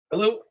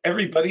Hello,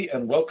 everybody,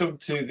 and welcome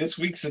to this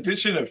week's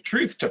edition of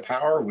Truth to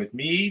Power with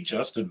me,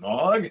 Justin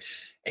Mogg,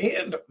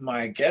 and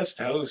my guest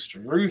host,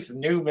 Ruth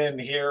Newman,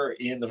 here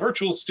in the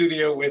virtual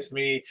studio with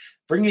me,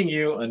 bringing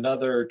you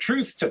another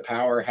Truth to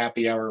Power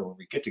happy hour where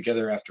we get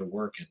together after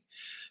work and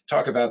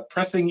talk about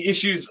pressing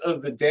issues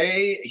of the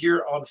day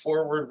here on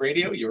Forward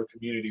Radio, your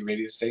community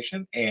radio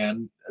station.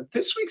 And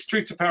this week's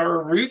Truth to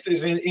Power, Ruth,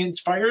 is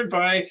inspired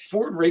by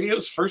Forward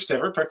Radio's first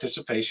ever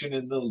participation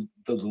in the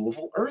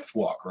Louisville Earth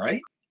Walk,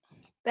 right?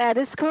 That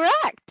is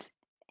correct.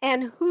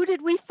 And who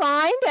did we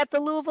find at the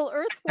Louisville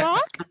Earth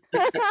Walk?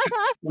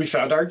 We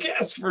found our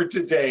guest for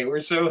today. We're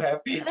so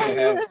happy to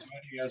have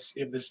joining us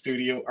in the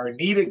studio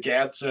Arnita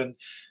Gadson,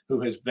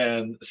 who has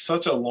been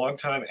such a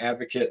longtime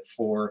advocate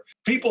for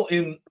people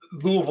in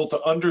Louisville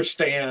to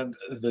understand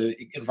the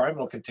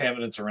environmental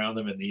contaminants around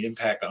them and the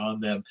impact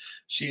on them.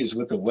 She is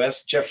with the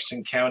West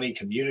Jefferson County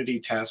Community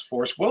Task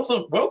Force.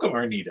 Welcome,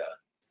 Arnita.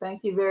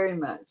 Thank you very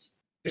much.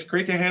 It's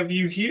great to have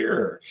you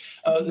here.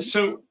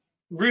 So,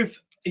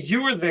 Ruth,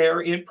 you were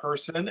there in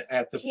person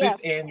at the Yes.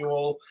 fifth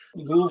annual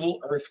Louisville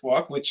Earth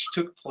Walk, which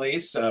took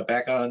place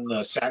back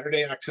on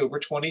Saturday, October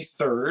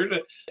 23rd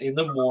in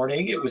the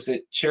morning. It was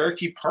at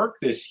Cherokee Park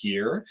this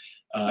year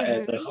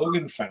at the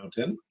Hogan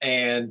Fountain,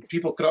 and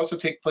people could also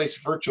take place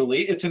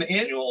virtually. It's an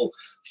annual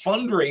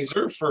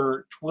fundraiser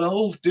for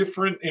 12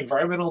 different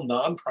environmental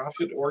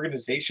nonprofit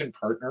organization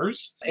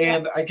partners.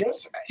 And I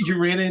guess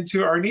you ran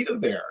into Arnita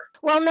there.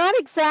 Well, not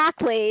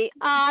exactly.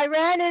 I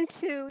ran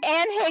into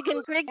Ann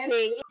Hagen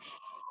Grigsby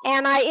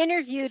and I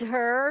interviewed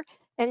her,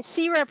 and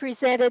she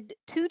represented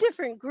two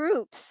different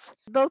groups,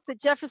 both the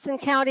Jefferson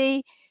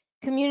County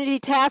Community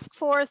Task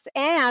Force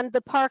and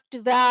the Park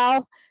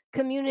Duval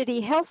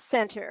Community Health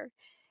Center.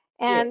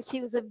 And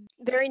she was a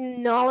very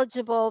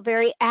knowledgeable,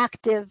 very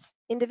active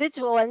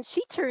individual, and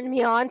she turned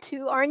me on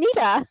to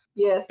Arnita.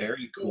 Yes.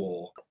 Very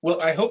cool. Well,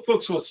 I hope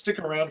folks will stick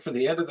around for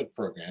the end of the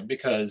program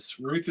because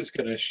Ruth is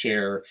going to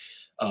share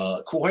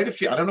quite a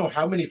few. I don't know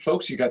how many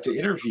folks you got to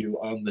interview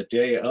on the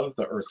day of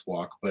the Earth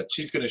Walk, but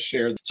she's going to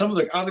share some of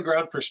the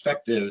on-the-ground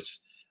perspectives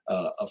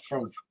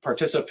from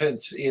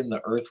participants in the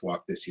Earth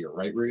Walk this year,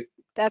 right, Ruth?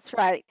 That's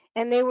right.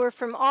 And they were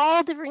from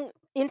all different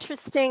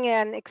interesting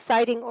and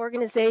exciting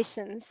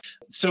organizations.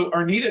 So,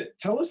 Arnita,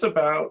 tell us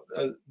about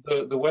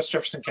the West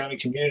Jefferson County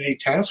Community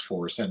Task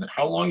Force and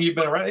how long you've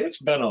been around. It's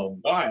been a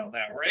while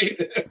now, right?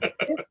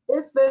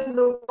 It's been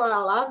a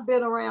while. I've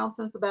been around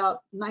since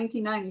about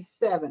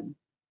 1997.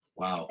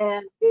 Wow.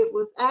 And it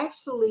was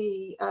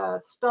actually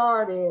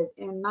started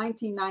in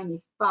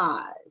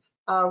 1995.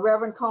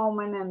 Reverend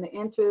Coleman and the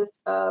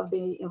interest of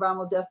the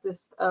environmental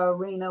justice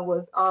arena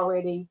was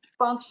already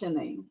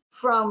functioning.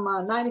 From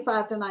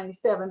 95 to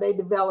 97, they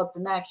developed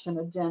an action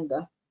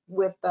agenda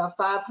with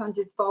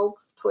 500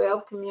 folks,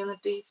 12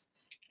 communities,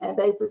 and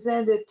they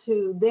presented it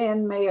to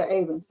then Mayor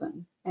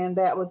Abramson, and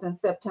that was in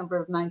September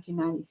of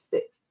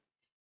 1996.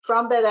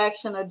 From that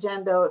action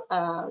agenda,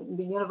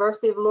 the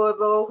University of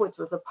Louisville, which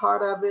was a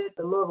part of it,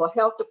 the Louisville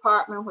Health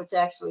Department, which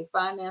actually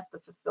financed the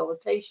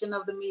facilitation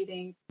of the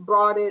meetings,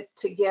 brought it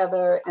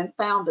together and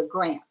found a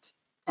grant.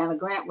 And a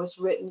grant was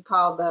written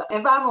called the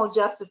Environmental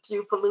Justice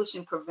Through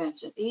Pollution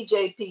Prevention,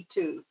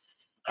 EJP2.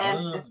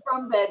 And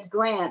from that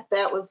grant,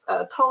 that was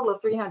a total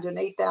of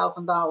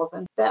 $308,000.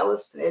 And that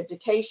was the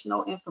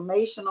educational,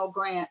 informational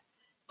grant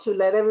to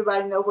let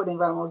everybody know what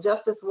environmental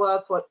justice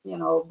was, what,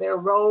 their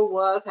role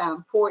was, how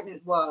important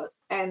it was.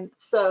 And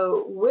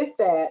so with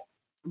that,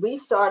 we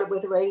started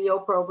with radio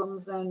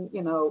programs and,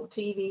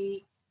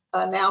 TV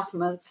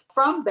announcements.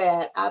 From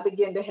that, I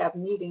began to have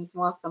meetings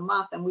once a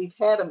month, and we've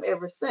had them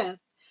ever since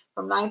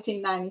from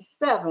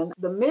 1997.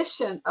 The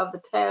mission of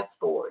the task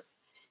force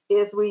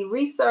is we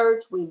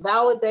research, we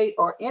validate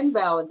or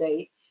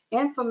invalidate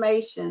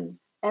information,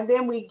 and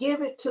then we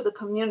give it to the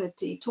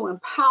community to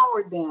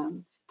empower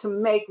them to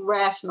make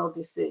rational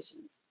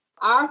decisions.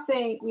 Our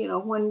thing,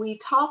 when we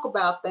talk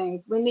about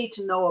things, we need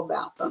to know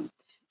about them.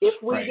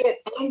 If we get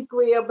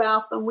angry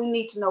about them, we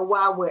need to know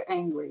why we're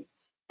angry.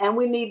 And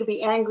we need to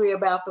be angry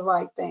about the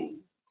right thing.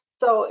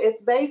 So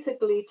it's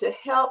basically to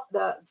help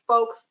the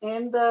folks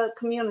in the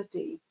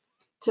community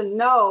to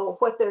know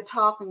what they're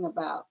talking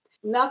about.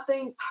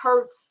 Nothing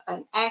hurts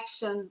an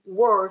action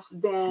worse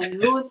than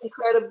losing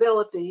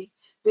credibility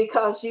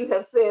because you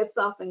have said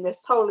something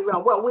that's totally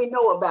wrong. Well, we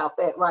know about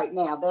that right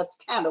now. That's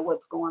kind of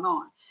what's going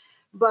on.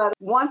 But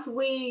once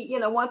we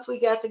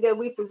got together,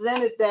 we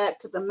presented that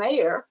to the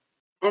mayor.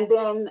 And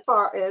then as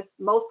far as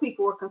most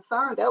people were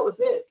concerned, that was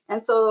it.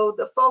 And so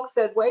the folks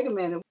said, wait a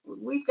minute,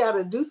 we've got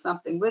to do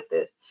something with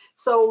this.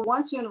 So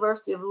once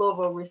University of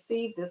Louisville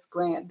received this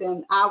grant,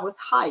 then I was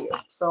hired.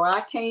 So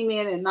I came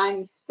in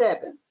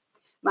 97.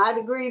 My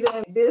degree is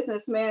in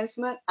business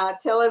management. I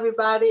tell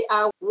everybody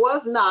I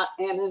was not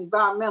an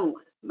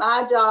environmentalist.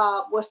 My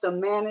job was to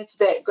manage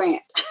that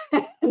grant.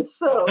 And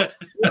so once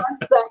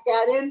I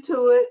got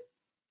into it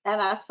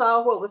and I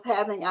saw what was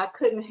happening, I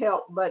couldn't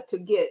help but to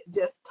get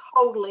just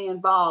totally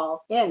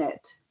involved in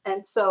it.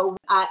 And so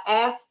I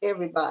asked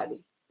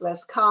everybody,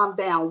 let's calm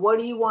down. What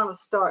do you want to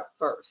start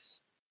first?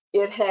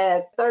 It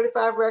had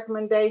 35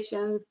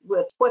 recommendations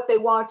with what they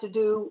want to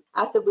do.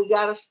 I said, we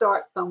got to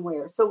start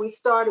somewhere. So we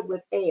started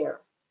with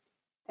air.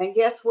 And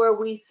guess where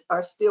we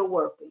are still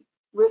working?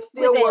 We're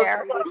still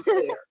working with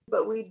air.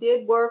 But we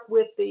did work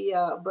with the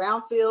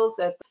brownfields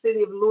at the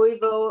city of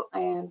Louisville.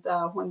 And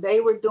when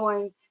they were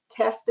doing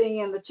testing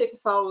in the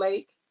Chickasaw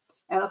Lake,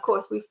 and of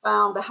course, we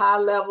found the high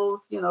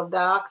levels, of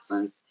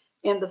dioxins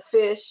in the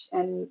fish.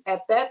 And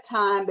at that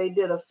time, they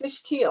did a fish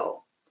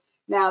kill.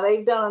 Now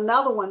they've done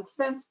another one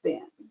since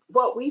then.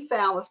 What we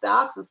found was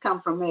dioxins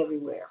come from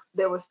everywhere.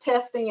 There was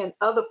testing in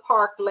other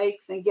park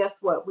lakes, and guess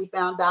what? We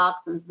found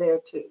dioxins there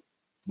too.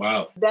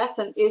 Wow. That's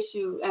an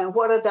issue. And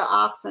what are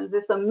dioxins?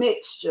 It's a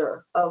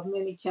mixture of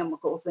many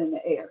chemicals in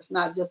the air. It's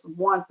not just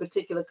one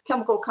particular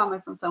chemical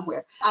coming from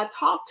somewhere. I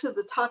talked to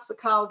the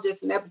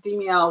toxicologists and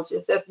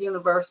epidemiologists at the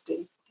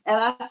university. And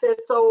I said,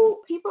 so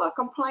people are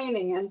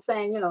complaining and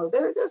saying,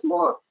 there's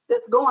more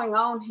that's going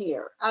on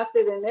here. I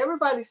said, and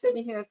everybody's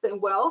sitting here and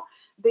saying, well,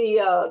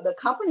 the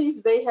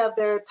companies, they have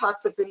their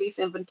toxic release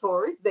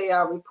inventory. They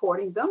are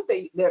reporting them,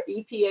 their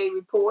EPA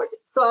report.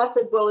 So I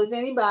said, well, is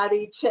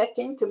anybody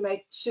checking to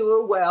make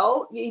sure?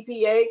 Well,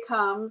 EPA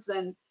comes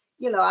and,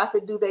 I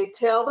said, do they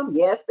tell them?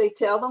 Yes, they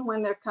tell them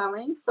when they're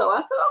coming. So I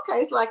said,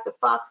 okay, it's like the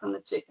fox and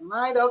the chicken,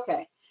 right?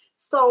 Okay.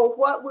 So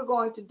what we're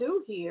going to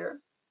do here,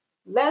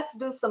 let's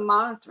do some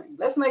monitoring.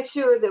 Let's make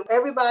sure that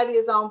everybody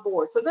is on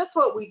board. So that's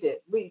what we did.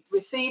 We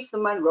received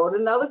some money, wrote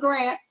another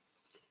grant,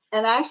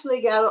 and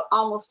actually got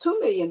almost $2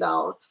 million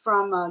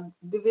from a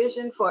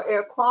Division for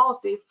Air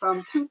Quality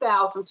from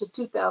 2000 to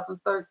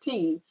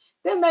 2013.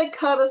 Then they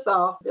cut us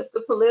off, just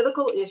a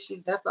political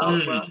issue, that's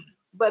all it was.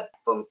 But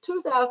from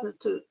 2000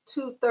 to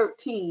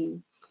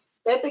 2013,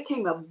 that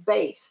became a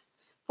base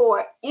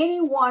for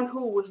anyone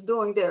who was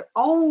doing their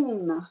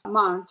own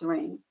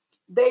monitoring.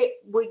 They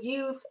would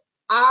use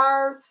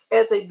ours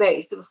as a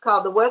base. It was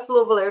called the West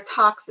Louisville Air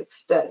Toxic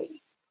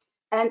Study.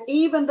 And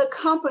even the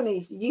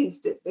companies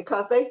used it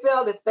because they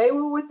felt if they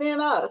were within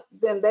us,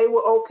 then they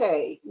were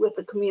okay with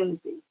the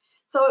community.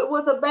 So it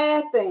was a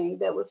bad thing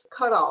that was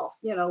cut off,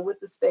 with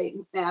the state.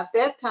 Now, at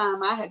that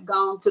time, I had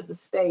gone to the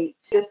state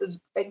as the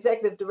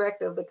executive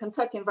director of the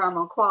Kentucky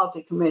Environmental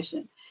Quality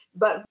Commission.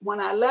 But when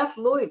I left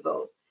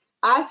Louisville,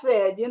 I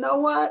said, you know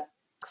what?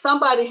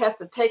 Somebody has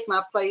to take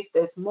my place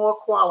that's more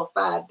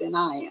qualified than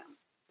I am.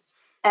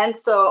 And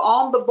so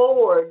on the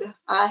board,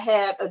 I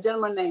had a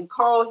gentleman named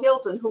Carl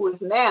Hilton, who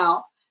is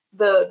now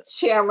the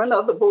chairman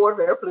of the Board of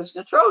Air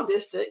Pollution Control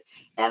District.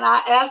 And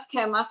I asked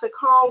him, I said,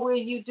 Carl, will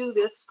you do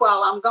this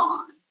while I'm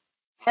gone?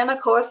 And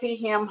of course,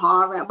 he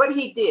around, but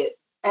he did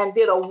and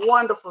did a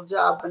wonderful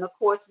job. And of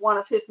course, one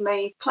of his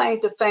main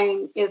claim to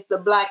fame is the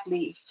black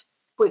leaf,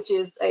 which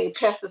is a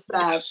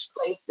pesticide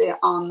placed there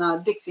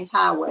on Dixie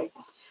Highway.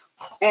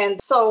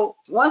 And so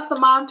once the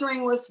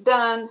monitoring was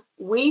done,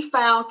 we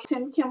found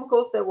 10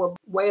 chemicals that were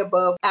way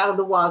above out of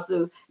the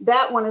wazoo.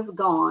 That one is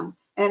gone.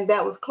 And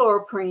that was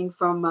chloroprene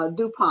from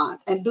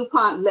DuPont. And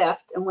DuPont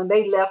left. And when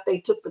they left, they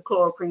took the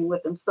chloroprene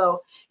with them.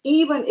 So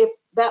even if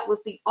that was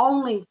the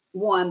only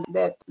one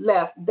that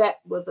left, that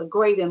was a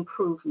great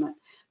improvement.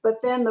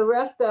 But then the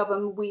rest of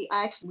them, we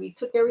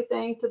took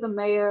everything to the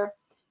mayor.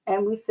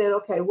 And we said,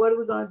 okay, what are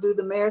we going to do?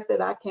 The mayor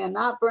said, I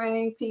cannot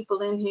bring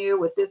people in here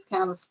with this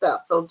kind of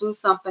stuff. So do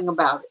something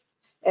about it.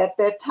 At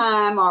that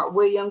time, Art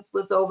Williams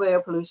was over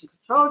Air Pollution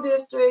Control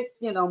District.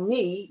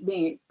 Me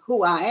being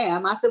who I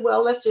am, I said,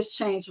 well, let's just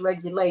change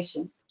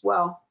regulations.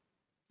 Well,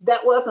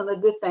 that wasn't a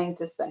good thing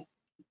to say,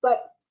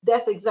 but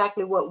that's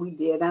exactly what we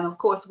did. And of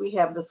course, we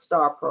have the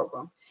STAR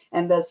program,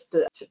 and the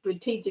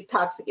Strategic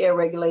Toxic Air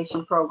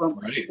Regulation Program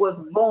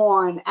was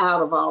born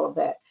out of all of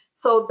that.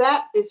 So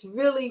that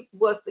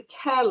was the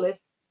catalyst,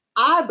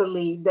 I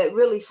believe, that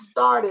really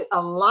started a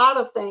lot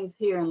of things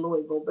here in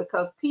Louisville,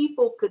 because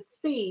people could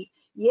see,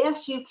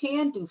 yes, you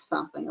can do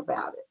something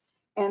about it.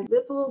 And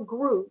this little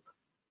group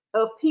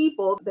of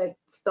people that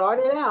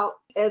started out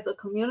as a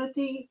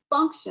community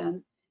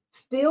function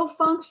still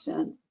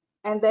function,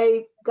 and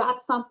they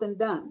got something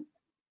done.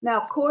 Now,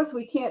 of course,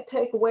 we can't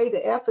take away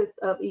the efforts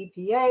of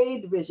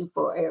EPA, Division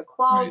for Air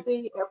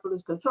Quality, Air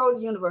Pollution Control,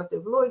 the University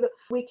of Louisville.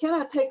 We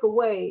cannot take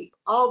away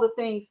all the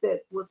things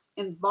that was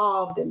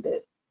involved in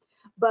this.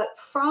 But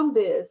from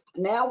this,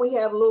 now we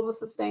have Louisville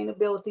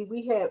Sustainability.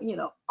 We have,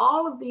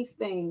 all of these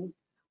things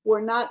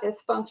were not as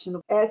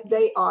functional as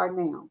they are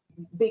now.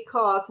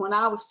 Because when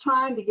I was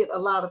trying to get a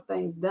lot of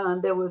things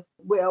done, there was,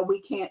 well, we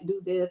can't do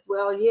this.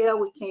 Well, yeah,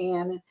 we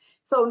can. And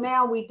so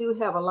now we do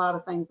have a lot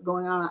of things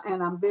going on,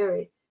 and I'm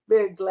very,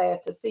 very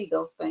glad to see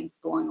those things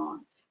going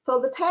on. So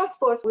the task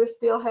force, we're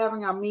still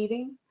having our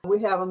meeting.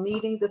 We have a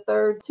meeting the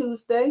third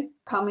Tuesday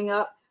coming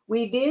up.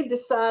 We did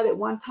decide at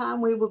one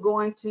time we were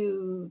going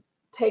to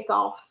take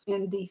off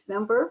in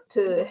December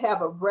to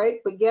have a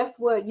break, but guess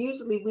what?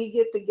 Usually we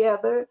get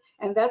together,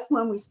 and that's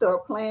when we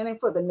start planning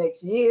for the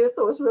next year.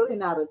 So it's really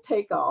not a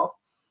takeoff.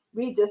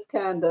 We just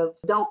kind of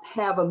don't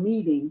have a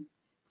meeting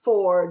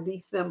for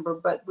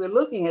December, but we're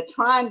looking at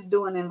trying to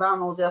do an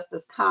environmental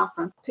justice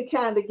conference to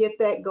kind of get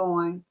that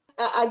going.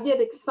 I get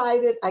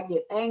excited, I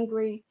get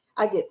angry,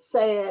 I get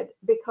sad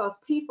because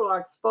people are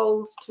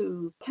exposed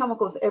to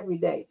chemicals every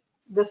day.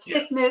 The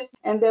sickness,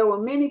 and there were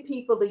many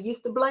people that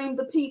used to blame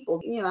the people.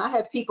 You know, I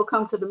had people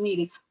come to the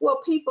meeting.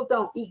 Well, people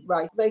don't eat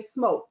right. They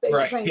smoke, they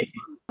Right. drink.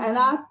 And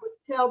I would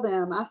tell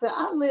them, I said,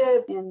 I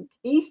live in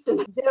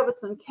eastern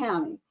Jefferson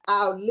County.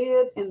 I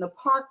live in the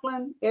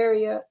Parkland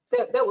area.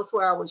 That was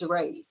where I was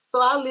raised. So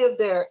I lived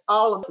there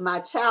all of my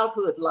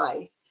childhood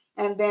life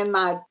and then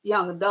my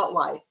young adult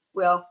life.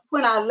 Well,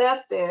 when I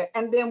left there,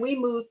 and then we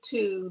moved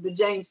to the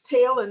James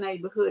Taylor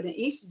neighborhood in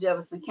East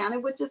Jefferson County,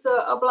 which is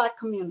a Black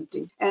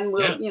community, and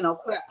we're,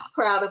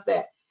 proud of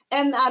that.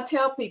 And I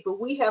tell people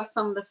we have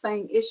some of the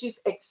same issues,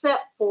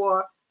 except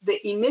for the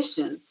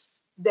emissions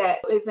that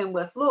is in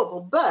West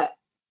Louisville. But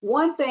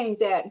one thing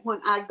that when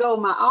I go,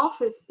 my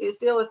office is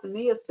still at the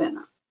NIA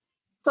Center.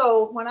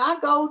 So when I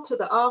go to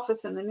the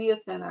office in the NIA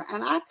Center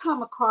and I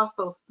come across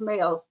those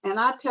smells, and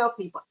I tell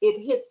people it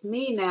hits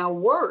me now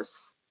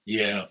worse.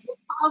 Yeah.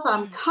 Because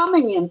I'm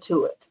coming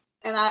into it.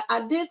 And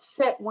I did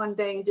sit one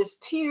day and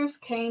just tears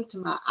came to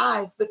my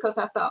eyes because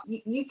I thought,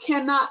 you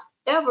cannot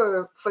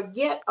ever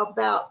forget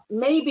about,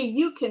 maybe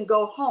you can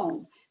go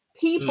home.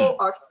 People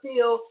are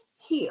still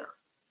here.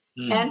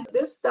 And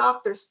this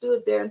doctor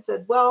stood there and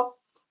said, well,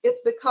 it's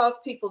because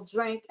people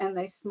drink and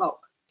they smoke.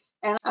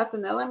 And I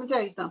said, now let me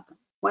tell you something.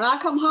 When I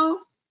come home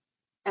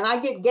and I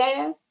get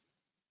gas,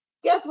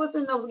 guess what's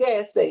in those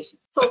gas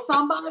stations? So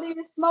somebody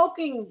is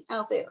smoking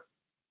out there.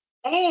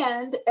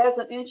 And as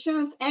an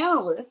insurance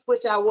analyst,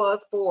 which I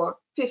was for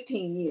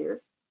 15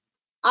 years,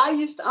 I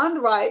used to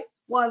underwrite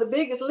one of the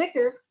biggest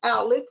liquor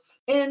outlets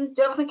in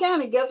Jefferson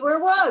County. Guess where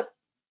it was?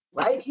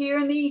 Right here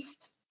in the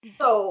East.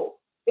 So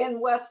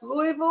in West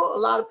Louisville, a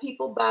lot of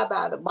people buy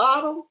by the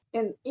bottle.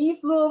 In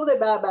East Louisville, they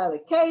buy by the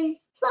case,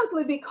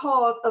 simply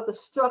because of the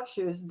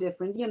structure is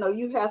different. You know,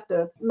 you have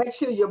to make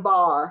sure your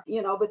bar,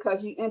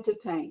 because you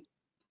entertain.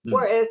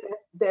 Whereas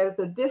there's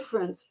a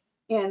difference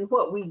in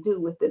what we do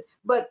with it.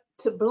 But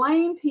to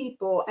blame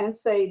people and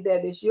say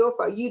that it's your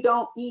fault, you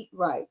don't eat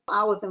right.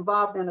 I was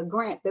involved in a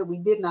grant that we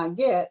did not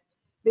get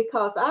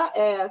because I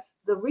asked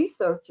the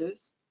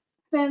researchers,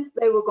 since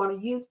they were going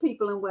to use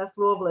people in West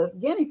Louisville as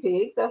guinea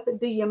pigs, I said,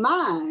 do you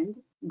mind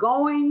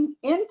going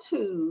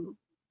into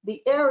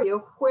the area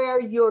where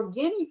your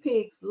guinea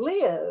pigs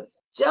live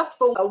just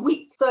for a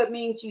week? So it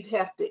means you'd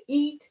have to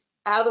eat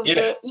out of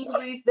the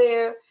eateries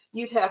there.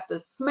 You'd have to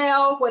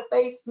smell what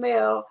they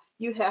smell.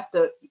 You have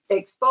to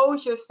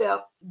expose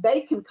yourself.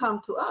 They can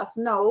come to us.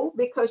 No,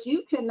 because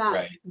you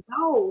cannot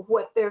know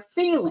what they're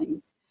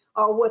feeling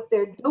or what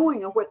they're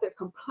doing or what they're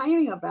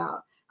complaining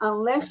about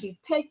unless you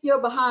take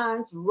your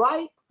behinds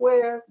right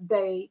where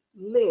they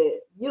live.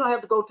 You don't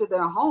have to go to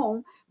their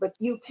home, but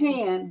you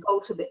can go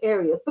to the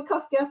areas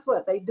because guess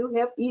what? They do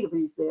have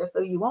eateries there, so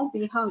you won't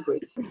be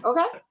hungry.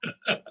 Okay?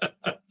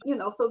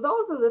 So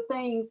those are the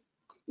things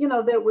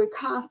that we're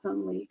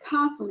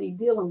constantly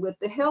dealing with.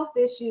 The health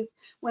issues.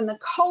 When the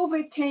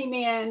COVID came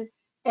in,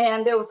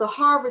 and there was a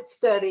Harvard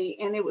study,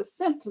 and it was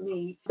sent to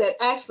me that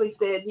actually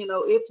said,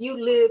 if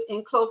you live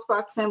in close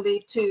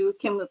proximity to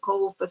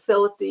chemical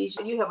facilities,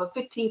 you have a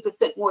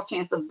 15% more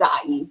chance of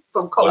dying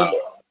from COVID.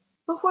 Wow.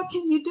 But what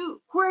can you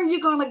do? Where are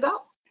you going to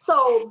go?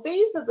 So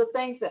these are the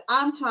things that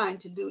I'm trying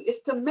to do, is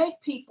to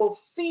make people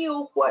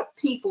feel what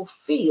people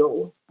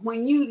feel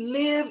when you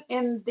live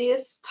in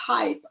this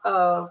type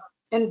of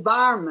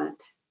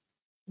environment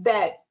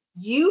that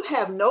you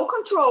have no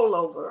control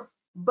over,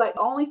 but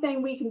the only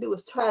thing we can do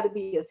is try to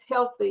be as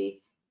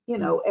healthy,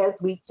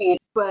 as we can.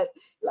 But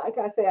like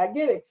I say, I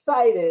get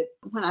excited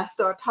when I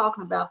start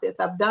talking about this.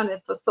 I've done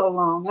it for so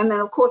long. And then,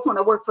 of course, when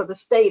I worked for the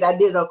state, I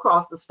did it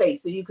across the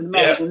state. So you can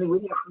imagine we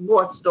have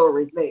more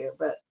stories there.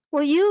 But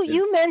well,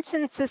 you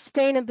mentioned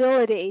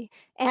sustainability,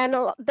 and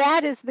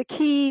that is the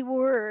key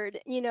word,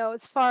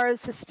 as far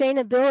as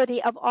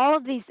sustainability of all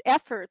of these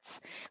efforts,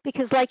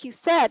 because like you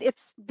said,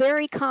 it's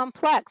very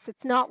complex.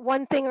 It's not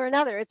one thing or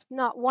another. It's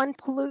not one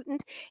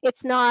pollutant.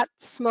 It's not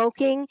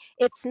smoking.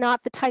 It's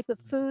not the type of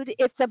food.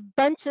 It's a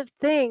bunch of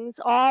things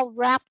all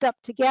wrapped up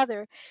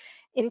together,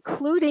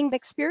 including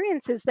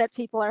experiences that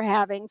people are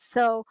having.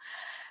 So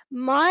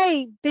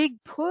my big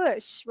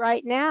push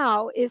right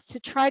now is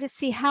to try to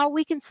see how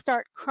we can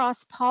start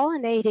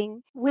cross-pollinating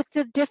with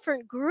the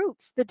different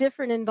groups, the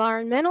different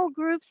environmental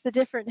groups, the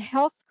different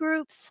health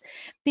groups,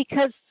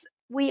 because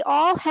we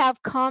all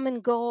have common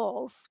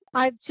goals.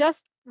 I've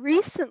just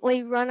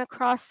recently run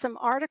across some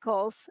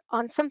articles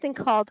on something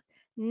called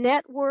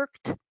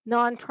networked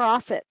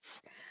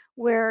nonprofits,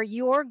 where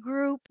your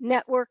group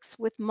networks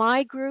with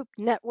my group,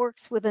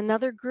 networks with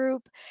another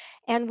group,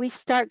 and we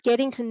start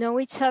getting to know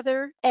each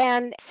other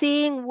and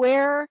seeing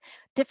where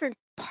different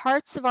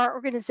parts of our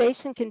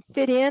organization can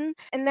fit in.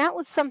 And that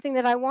was something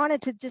that I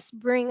wanted to just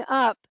bring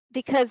up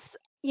because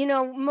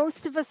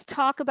most of us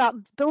talk about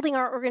building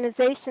our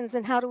organizations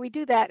and how do we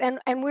do that?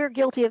 And we're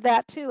guilty of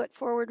that too at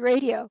Forward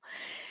Radio.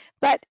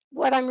 But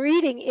what I'm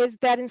reading is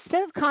that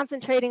instead of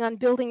concentrating on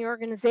building your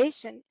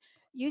organization,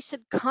 you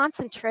should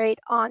concentrate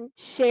on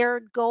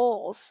shared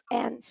goals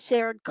and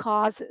shared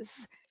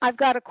causes. I've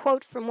got a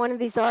quote from one of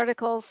these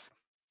articles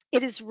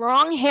It is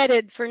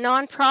wrong-headed for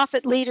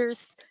nonprofit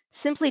leaders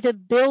simply to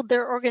build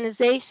their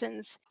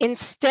organizations.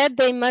 Instead,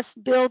 they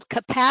must build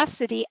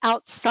capacity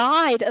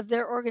outside of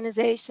their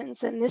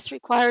organizations, and this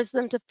requires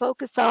them to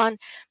focus on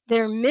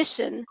their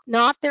mission,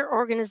 not their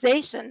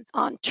organization,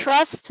 on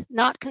trust,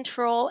 not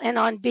control, and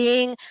on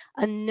being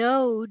a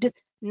node,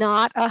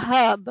 not a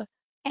hub.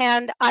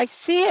 And I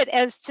see it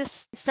as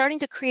just starting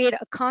to create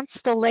a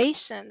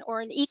constellation or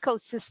an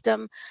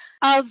ecosystem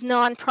of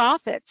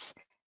nonprofits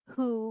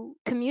who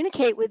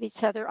communicate with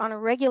each other on a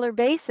regular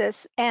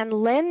basis and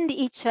lend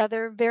each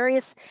other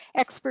various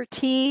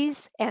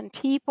expertise and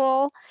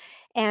people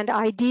and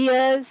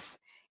ideas.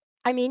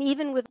 I mean,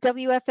 even with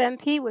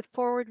WFMP, with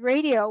Forward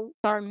Radio,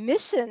 our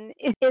mission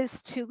is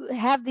to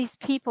have these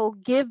people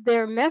give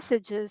their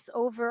messages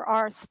over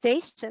our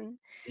station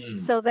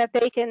so that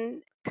they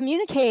can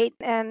communicate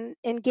and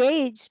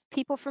engage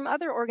people from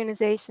other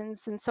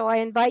organizations. And so I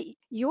invite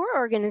your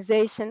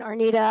organization,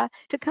 Arnita,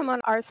 to come on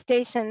our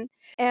station.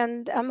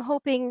 And I'm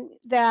hoping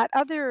that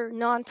other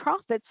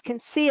nonprofits can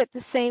see it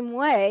the same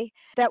way,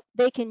 that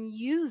they can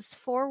use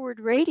Forward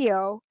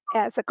Radio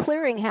as a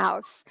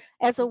clearinghouse,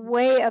 as a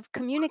way of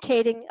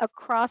communicating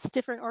across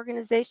different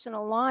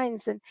organizational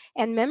lines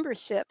and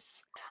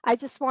memberships. I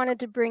just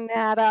wanted to bring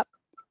that up.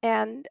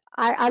 And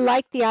I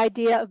like the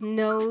idea of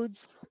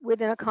nodes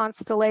within a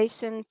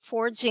constellation,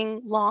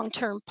 forging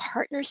long-term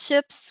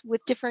partnerships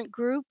with different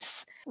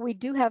groups. We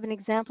do have an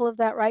example of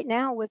that right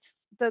now with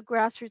the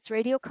Grassroots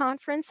Radio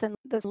Conference and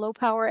the Low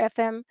Power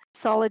FM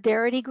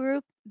Solidarity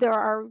Group. There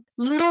are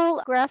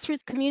little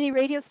grassroots community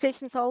radio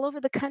stations all over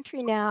the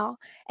country now,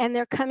 and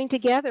they're coming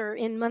together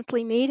in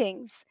monthly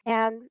meetings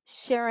and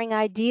sharing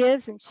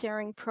ideas and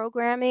sharing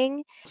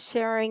programming,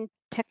 sharing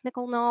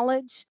technical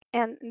knowledge.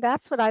 And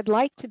that's what I'd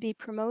like to be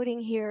promoting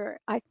here.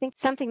 I think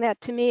something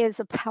that to me is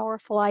a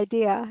powerful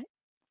idea.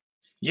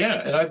 Yeah,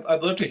 and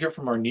I'd love to hear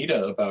from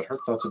Arnita about her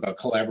thoughts about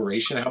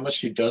collaboration, how much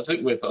she does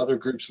it with other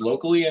groups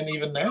locally and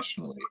even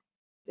nationally.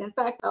 In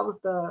fact, I was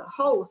the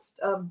host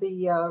of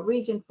the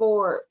Region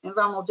 4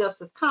 Environmental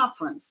Justice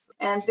Conference.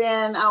 And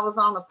then I was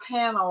on a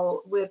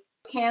panel with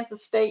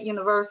Kansas State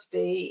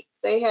University.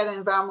 They had an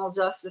environmental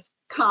justice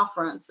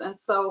conference. And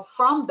so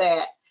from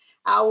that,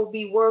 I will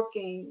be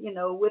working,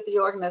 with the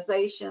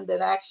organization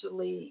that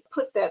actually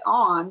put that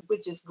on,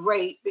 which is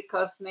great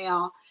because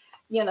now,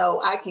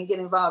 I can get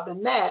involved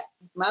in that.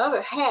 My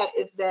other hat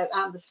is that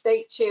I'm the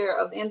state chair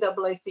of the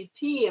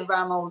NAACP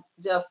Environmental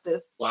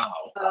Justice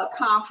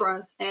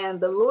Conference and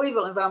the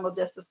Louisville Environmental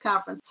Justice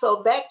Conference.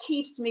 So that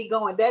keeps me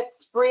going. That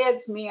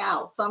spreads me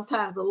out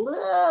sometimes a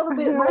little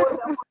bit more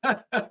than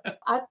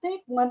I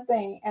think one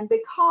thing, and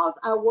because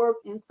I work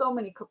in so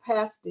many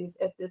capacities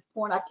at this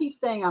point, I keep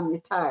saying I'm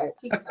retired.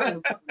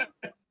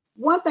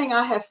 One thing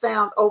I have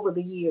found over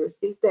the years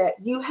is that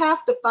you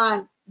have to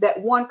find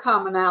that one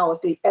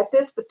commonality at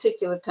this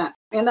particular time.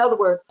 In other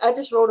words, I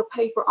just wrote a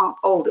paper on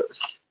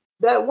odors.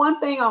 That one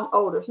thing on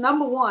odors.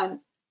 Number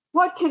one,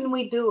 what can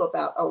we do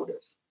about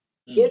odors?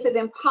 Is it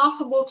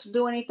impossible to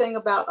do anything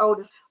about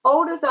odors?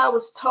 Odors, I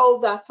was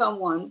told by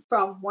someone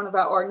from one of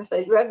our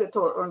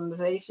regulatory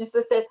organizations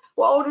that said,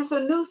 well, odors are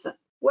a nuisance.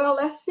 Well,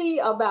 let's see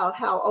about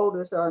how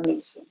odors are a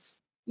nuisance.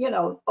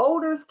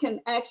 Odors can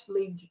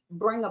actually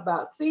bring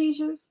about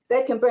seizures.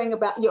 They can bring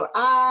about your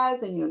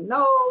eyes and your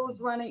nose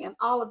running and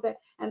all of that.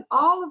 And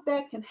all of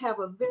that can have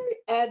a very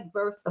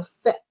adverse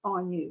effect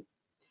on you.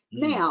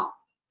 Now,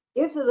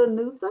 is it a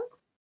nuisance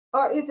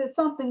or is it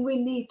something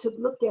we need to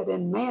look at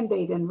and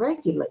mandate and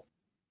regulate?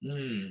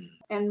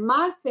 And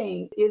my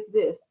thing is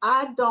this: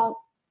 I don't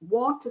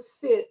want to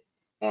sit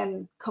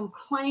and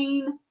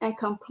complain and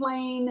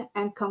complain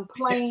and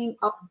complain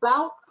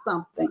about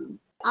something.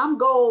 I'm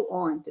goal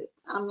oriented.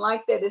 I'm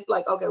like that. It's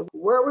like, okay,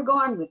 where are we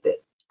going with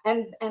this?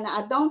 And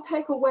I don't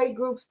take away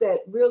groups that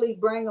really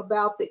bring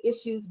about the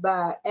issues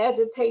by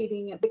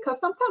agitating it, because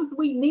sometimes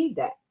we need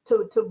that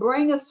to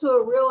bring us to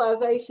a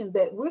realization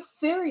that we're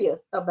serious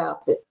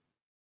about this.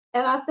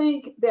 And I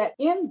think that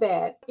in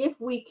that, if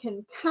we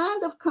can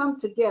kind of come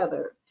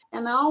together,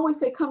 and I always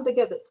say come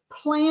together,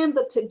 plan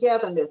the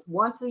togetherness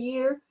once a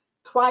year,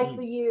 twice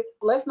a year.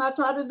 Let's not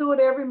try to do it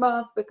every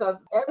month because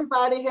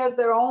everybody has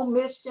their own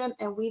mission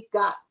and we've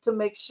got to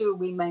make sure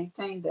we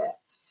maintain that.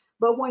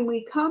 But when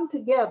we come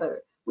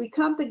together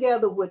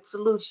with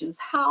solutions.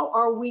 How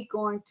are we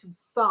going to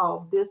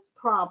solve this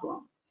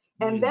problem?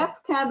 And that's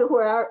kind of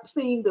where I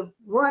seem to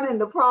run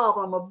into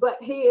problem or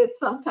butt heads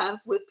sometimes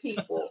with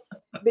people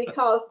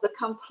because the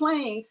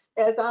complaints,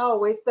 as I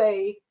always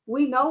say,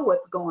 we know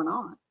what's going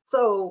on.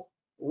 So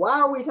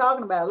why are we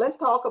talking about it? Let's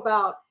talk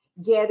about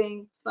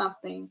getting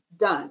something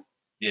done.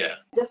 Yeah.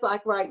 Just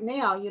like right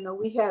now,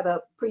 we had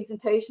a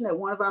presentation at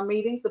one of our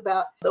meetings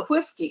about the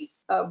whiskey.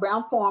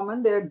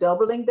 Brown-Forman, they're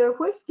doubling their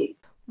whiskey.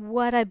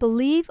 What I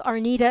believe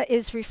Arnita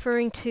is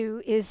referring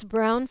to is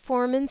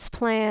Brown-Forman's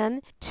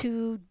plan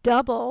to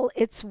double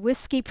its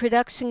whiskey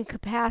production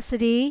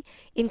capacity,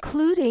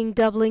 including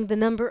doubling the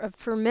number of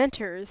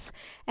fermenters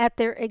at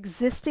their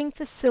existing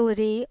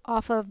facility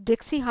off of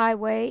Dixie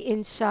Highway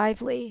in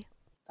Shively.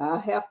 I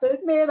have to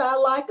admit, I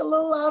like a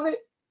little of it.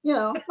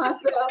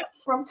 myself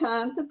from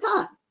time to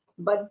time.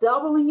 But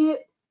doubling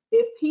it,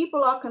 if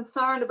people are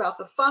concerned about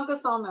the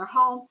fungus on their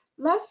home,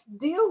 let's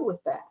deal with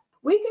that.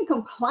 We can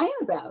complain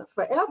about it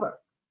forever.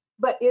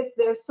 But if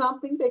there's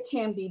something that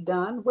can be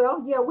done,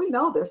 well, yeah, we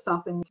know there's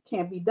something that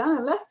can be done.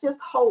 And let's just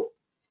hope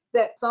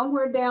that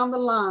somewhere down the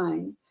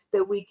line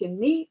that we can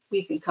meet,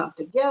 we can come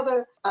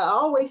together. I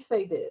always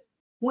say this,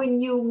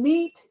 when you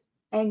meet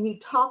and you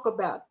talk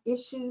about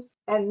issues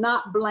and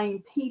not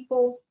blame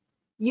people,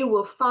 you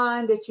will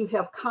find that you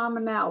have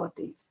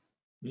commonalities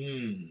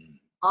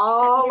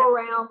all Yeah.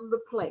 around the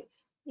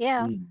place,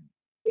 Yeah.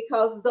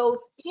 because those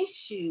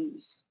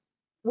issues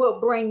will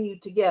bring you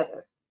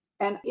together.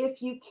 And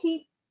if you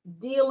keep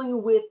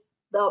dealing with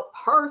the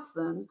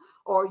person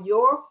or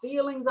your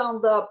feelings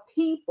on the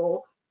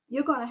people,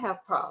 you're going to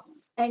have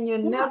problems and you're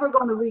never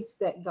going to reach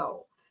that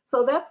goal.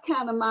 So that's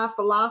kind of my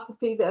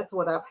philosophy. That's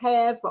what I've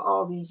had for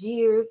all these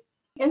years.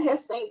 It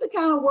has seemed to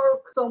kind of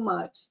work so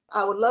much.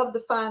 I would love to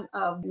find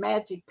a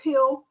magic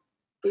pill.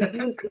 If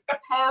you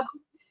have,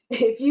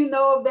 if you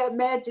know of that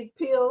magic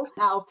pill,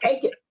 I'll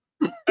take it.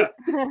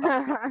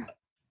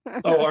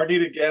 Oh,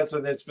 Arnita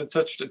Gadson, it's been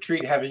such a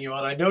treat having you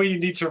on. I know you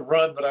need to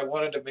run, but I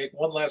wanted to make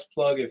one last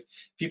plug. If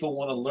people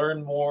want to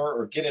learn more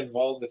or get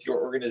involved with your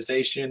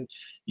organization,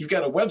 you've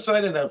got a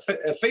website and a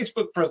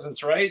Facebook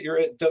presence, right? You're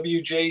at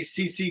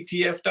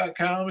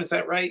wjcctf.com, is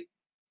that right?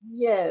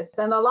 Yes,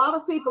 and a lot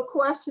of people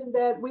question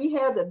that. We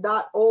had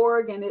the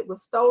 .org and it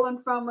was stolen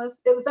from us.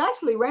 It was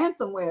actually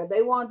ransomware.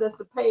 They wanted us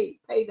to pay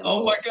them Oh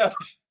for my it. gosh.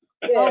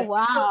 Oh, Yeah.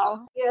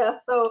 wow. Yeah,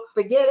 so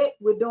forget it.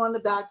 We're doing the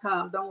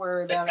 .com. Don't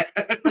worry about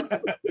it.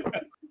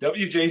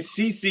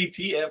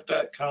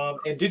 wjcctf.com.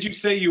 And did you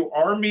say you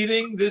are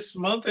meeting this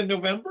month in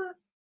November?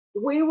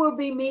 We will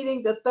be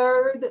meeting the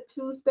third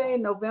Tuesday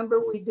in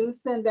November. We do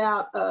send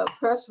out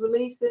press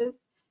releases,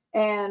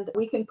 and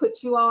we can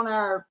put you on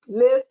our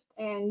list,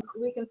 and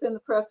we can send the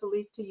press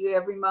release to you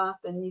every month,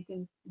 and you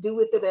can do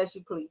with it as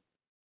you please.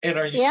 And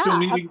are you still Yeah,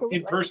 meeting in absolutely.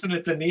 person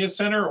at the NIA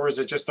Center, or is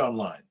it just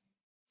online?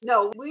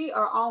 No, we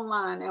are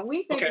online, and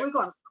we think Okay. we're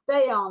going to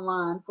stay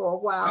online for a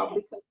while Oh,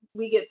 because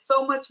we get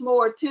so much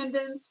more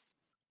attendance,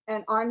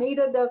 and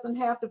Arnita doesn't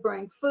have to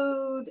bring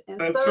food and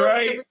that's serve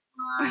right. everyone.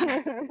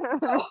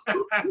 So,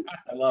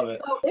 I love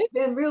it. so it's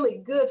been really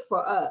good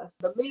for us.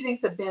 The meetings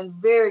have been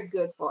very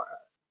good for us.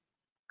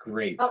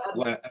 Great. Uh,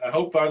 Well, I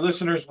hope our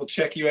listeners will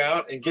check you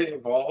out and get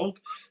involved.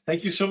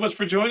 Thank you so much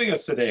for joining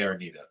us today,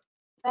 Arnita.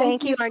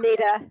 Thank Thank you you,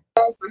 Arnita.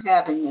 for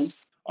having me.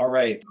 All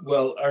right.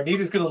 Well,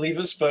 Arnita's going to leave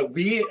us, but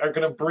we are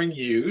going to bring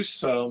you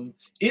some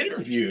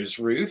interviews,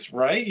 Ruth,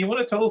 right? You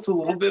want to tell us a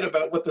little bit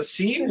about what the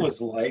scene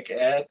was like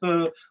at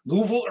the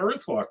Louisville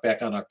Earthwalk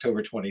back on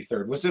October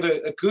 23rd? Was it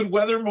a good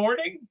weather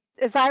morning?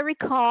 As I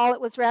recall,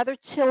 it was rather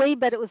chilly,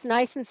 but it was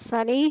nice and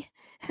sunny.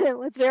 It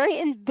was very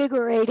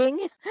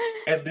invigorating.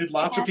 And did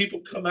lots of And people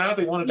come out?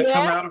 They wanted to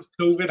come yes, out of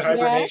COVID yes.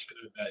 hibernation,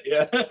 I bet.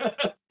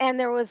 Yeah. And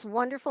there was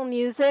wonderful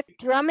music,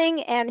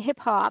 drumming and hip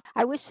hop.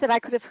 I wish that I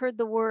could have heard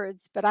the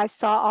words, but I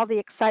saw all the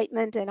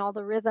excitement and all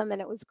the rhythm,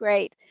 and it was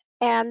great.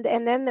 And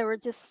then there were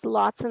just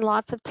lots and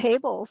lots of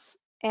tables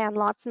and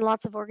lots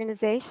of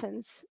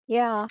organizations.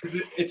 Yeah.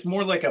 It's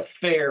more like a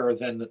fair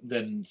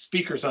than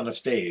speakers on a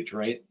stage,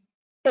 right?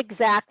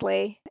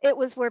 Exactly. It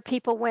was where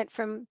people went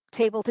from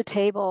table to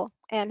table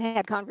and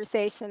had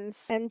conversations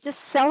and just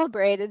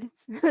celebrated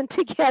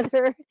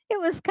together. It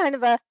was kind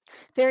of a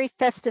very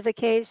festive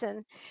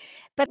occasion.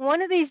 But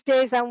one of these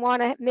days, I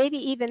want to maybe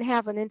even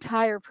have an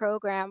entire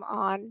program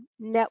on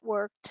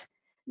networked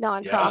Yeah,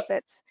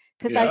 nonprofits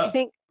because I yeah,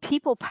 think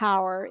people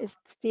power is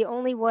the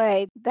only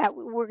way that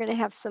we're going to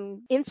have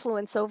some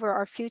influence over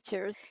our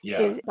futures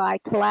yeah. is by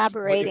If we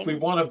collaborating.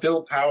 want to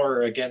build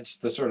power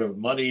against the sort of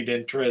moneyed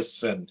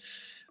interests and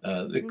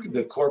the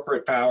Mhm.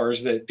 corporate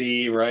powers that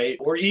be, right?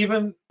 Or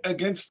even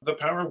against the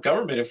power of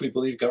government, if we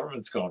believe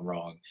government's gone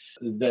wrong,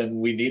 then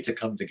we need to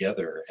come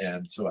together.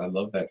 And so I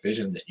love that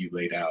vision that you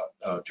laid out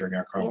during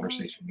our Yeah.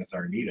 conversation with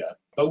Arnita.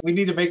 But we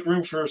need to make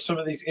room for some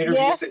of these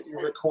interviews Yes. that you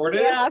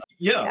recorded. Yes.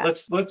 Yeah,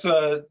 Yes. let's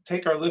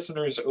take our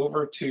listeners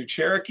over to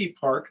Cherokee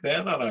Park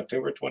then on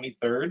October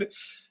 23rd.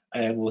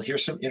 And we'll hear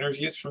some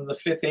interviews from the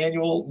fifth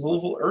annual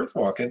Louisville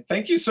Earthwalk. And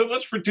thank you so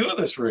much for doing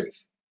this,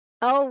 Ruth.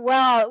 Oh,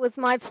 well, it was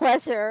my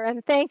pleasure.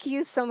 And thank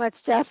you so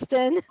much,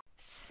 Justin.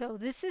 So,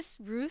 this is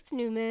Ruth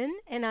Newman,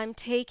 and I'm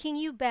taking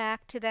you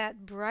back to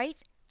that bright,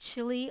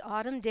 chilly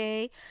autumn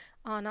day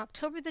on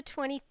October the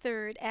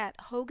 23rd at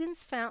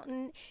Hogan's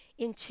Fountain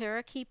in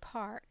Cherokee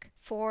Park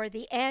for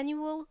the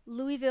annual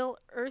Louisville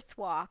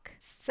Earthwalk,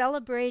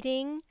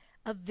 celebrating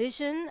a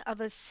vision of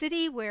a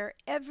city where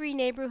every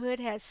neighborhood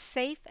has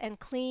safe and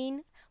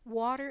clean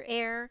water,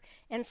 air,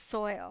 and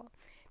soil.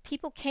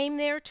 People came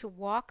there to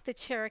walk the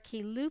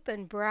Cherokee Loop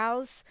and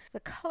browse the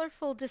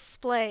colorful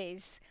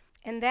displays,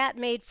 and that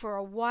made for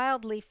a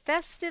wildly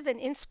festive and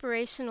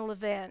inspirational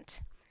event.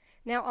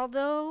 Now,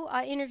 although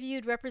I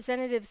interviewed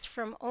representatives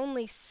from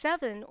only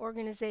 7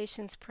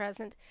 organizations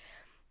present,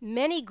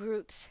 many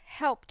groups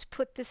helped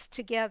put this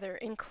together,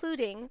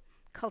 including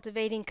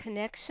Cultivating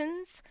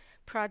Connections,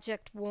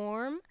 Project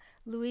Warm,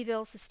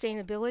 Louisville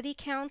Sustainability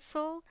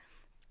Council,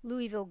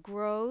 Louisville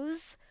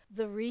Grows,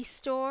 The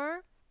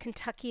Restore,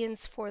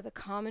 Kentuckians for the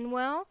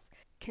Commonwealth,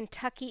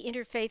 Kentucky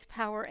Interfaith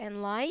Power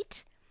and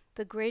Light,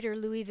 the Greater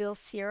Louisville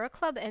Sierra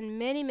Club, and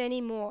many, many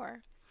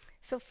more.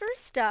 So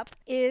first up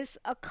is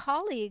a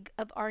colleague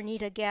of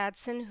Arnita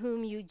Gadson,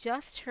 whom you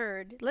just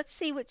heard. Let's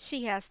see what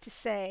she has to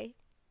say.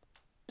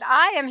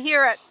 I am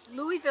here at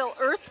Louisville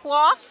Earth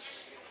Walk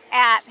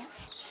at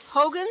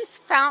Hogan's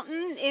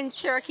Fountain in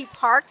Cherokee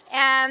Park,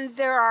 and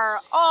there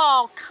are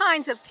all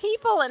kinds of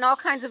people and all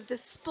kinds of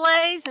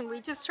displays, and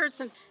we just heard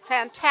some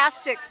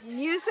fantastic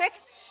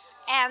music.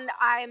 And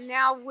I'm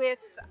now with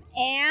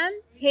Ann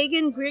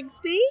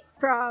Hagen-Grigsby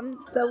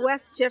from the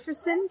West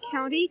Jefferson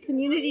County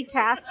Community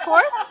Task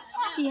Force.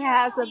 She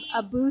has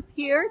a booth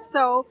here,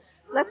 so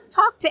let's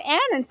talk to Ann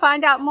and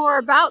find out more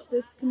about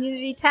this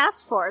Community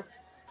Task Force.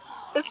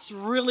 It's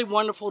really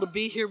wonderful to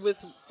be here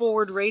with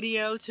Forward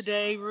Radio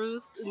today,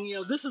 Ruth.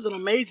 And, this is an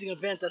amazing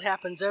event that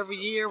happens every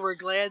year. We're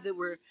glad that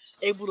we're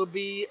able to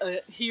be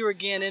here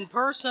again in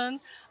person.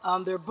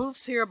 There are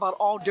booths here about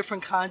all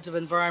different kinds of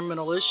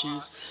environmental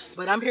issues.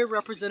 But I'm here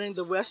representing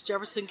the West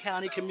Jefferson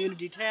County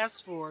Community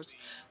Task Force,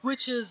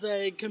 which is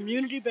a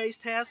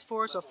community-based task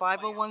force, a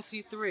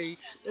 501c3,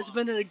 that's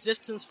been in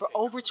existence for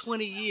over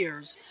 20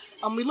 years.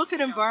 We look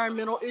at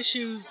environmental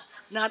issues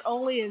not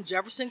only in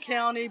Jefferson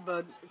County,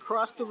 but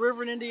across the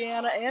river in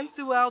Indiana and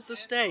throughout the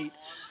state.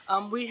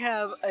 We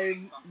have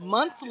a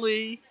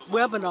monthly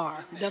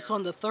webinar that's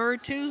on the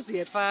third Tuesday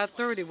at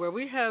 5:30, where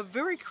we have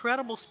very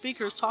credible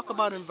speakers talk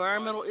about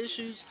environmental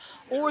issues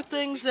or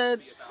things that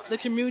the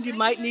community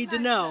might need to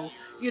know.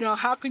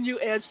 How can you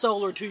add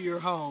solar to your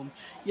home?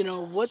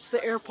 What's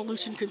the air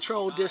pollution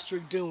control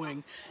district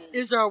doing?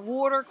 Is our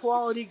water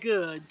quality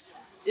good?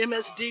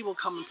 MSD will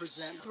come and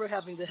present. We're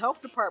having the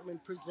health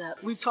department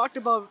present. We've talked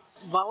about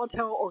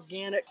volatile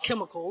organic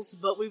chemicals,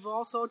 but we've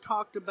also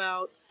talked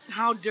about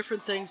how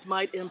different things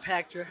might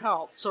impact your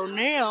health. So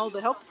now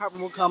the health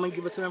department will come and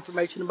give us some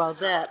information about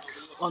that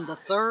on the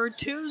third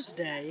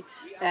Tuesday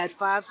at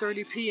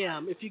 5:30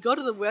 p.m. If you go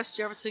to the West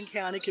Jefferson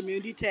County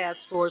Community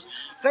Task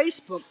Force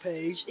Facebook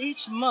page,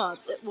 each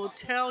month it will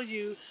tell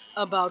you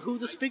about who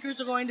the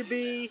speakers are going to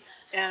be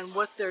and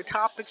what their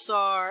topics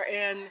are,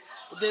 and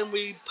then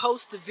we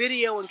post the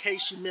video in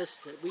case you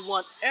missed it. We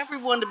want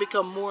everyone to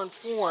become more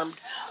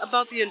informed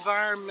about the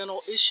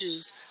environmental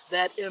issues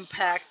that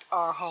impact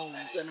our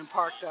homes and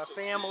impact our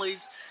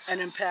families and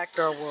impact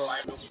our world.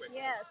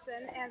 Yes,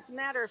 and as a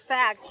matter of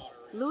fact,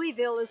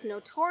 Louisville is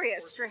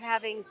notorious for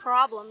having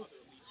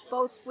problems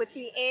both with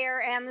the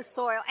air and the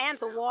soil and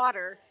the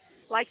water.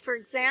 Like, for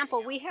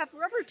example, we have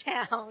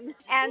Rubbertown,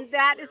 and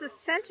that is a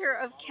center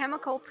of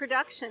chemical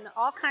production,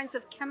 all kinds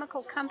of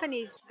chemical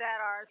companies that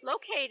are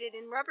located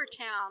in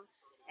Rubbertown.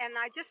 And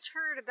I just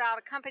heard about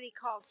a company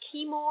called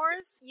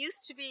Chemours,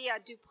 used to be a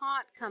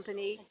DuPont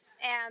company,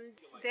 and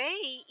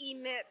they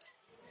emit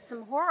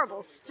some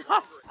horrible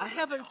stuff. I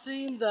haven't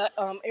seen the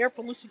Air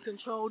Pollution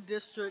Control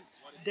District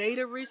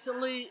data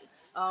recently.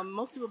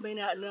 Most people may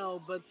not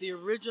know, but the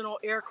original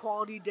air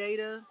quality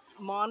data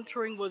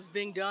monitoring was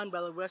being done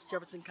by the West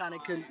Jefferson County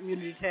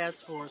Community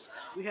Task Force.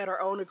 We had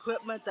our own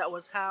equipment that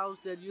was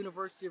housed at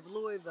University of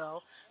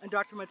Louisville, and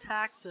Dr.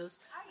 Metaxas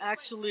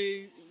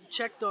actually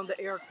checked on the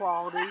air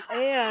quality,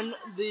 and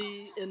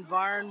the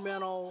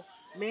environmental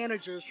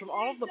managers from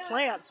all of the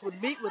plants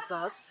would meet with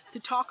us to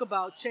talk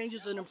about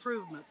changes and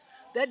improvements.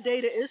 That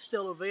data is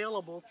still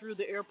available through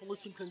the Air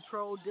Pollution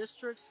Control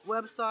District's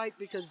website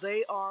because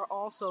they are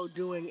also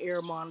doing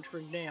air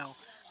monitoring now.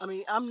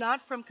 I'm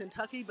not from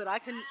Kentucky, but I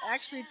can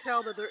actually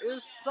tell that there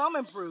is some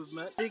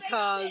improvement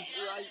because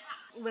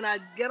when I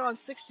get on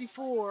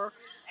 64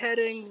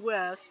 heading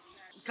west,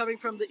 coming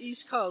from the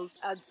East Coast,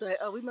 I'd say,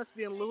 we must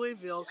be in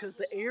Louisville because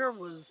the air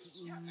was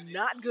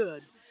not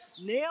good.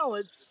 Now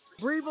it's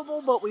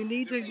breathable, but we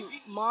need to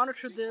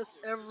monitor this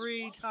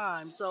every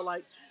time. So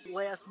like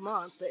last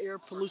month, the Air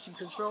Pollution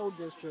Control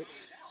District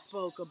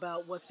spoke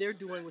about what they're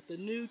doing with the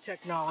new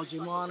technology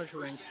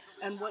monitoring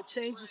and what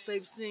changes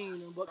they've seen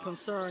and what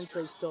concerns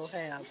they still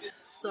have.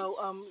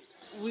 So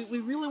we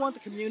really want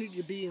the community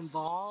to be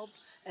involved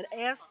and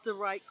ask the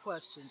right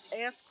questions.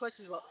 Ask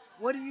questions about,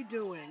 what are you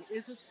doing?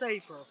 Is it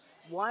safer?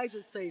 Why is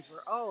it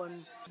safer? Oh,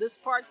 and this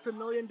parts per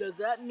million, does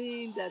that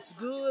mean that's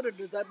good or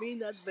does that mean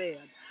that's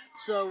bad?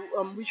 So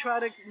we try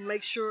to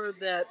make sure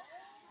that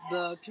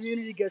the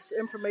community gets the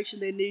information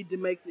they need to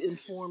make the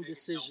informed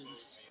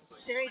decisions.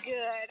 Very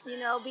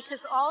good.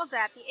 Because all of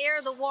that, the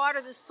air, the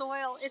water, the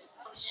soil, it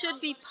should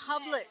be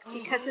public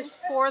because it's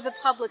for the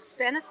public's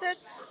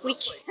benefit. We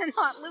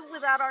cannot live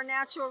without our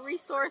natural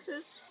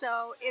resources,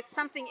 so it's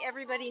something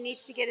everybody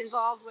needs to get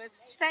involved with.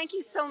 Thank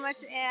you so much,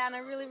 Anne. I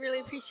really, really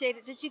appreciate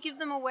it. Did you give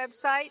them a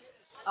website?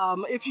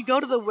 If you go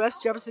to the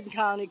West Jefferson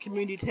County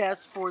Community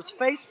Task Force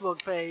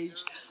Facebook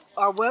page,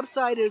 Our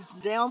website is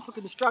down for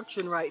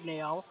construction right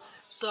now,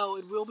 so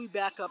it will be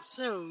back up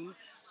soon.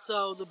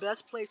 So the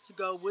best place to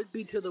go would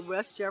be to the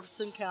West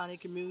Jefferson County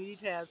Community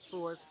Task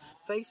Force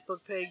Facebook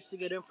page to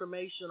get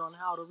information on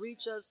how to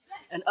reach us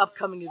and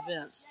upcoming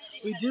events.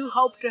 We do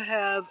hope to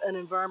have an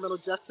environmental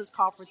justice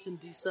conference in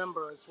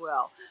December as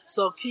well,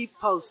 so keep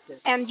posted.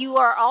 And you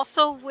are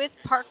also with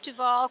Park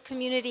Duval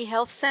Community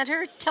Health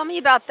Center. Tell me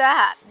about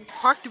that.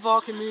 Park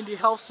Duval Community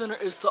Health Center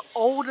is the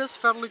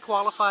oldest federally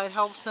qualified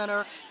health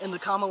center in the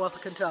Commonwealth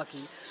of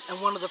Kentucky and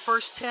one of the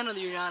first 10 in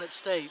the United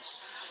States.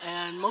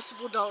 And most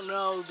people don't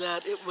know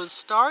that it was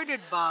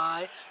started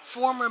by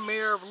former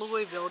mayor of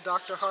Louisville,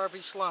 Dr. Harvey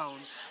Sloan.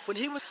 When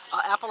he was an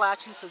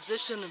Appalachian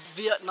physician and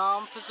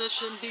Vietnam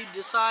physician, he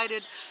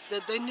decided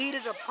that they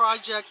needed a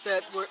project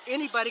where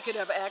anybody could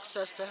have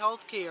access to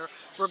health care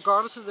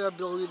regardless of their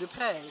ability to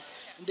pay.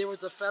 And there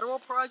was a federal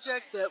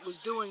project that was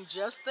doing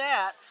just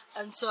that,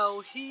 and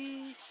so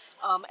he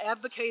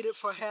advocated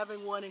for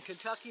having one in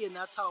Kentucky, and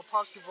that's how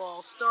Park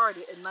Duval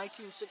started in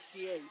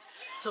 1968.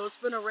 So it's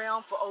been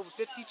around for over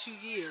 52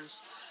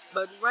 years.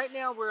 But right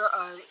now we're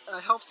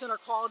a health center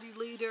quality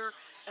leader,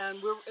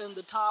 and we're in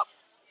the top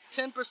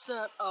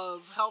 10%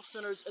 of health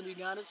centers in the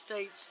United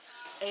States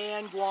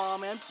and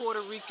Guam and Puerto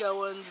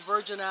Rico and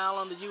Virgin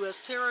Island, the U.S.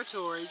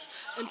 territories,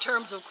 in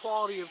terms of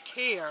quality of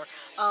care,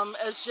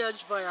 as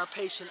judged by our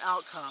patient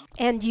outcome.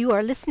 And you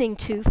are listening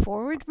to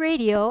Forward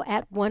Radio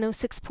at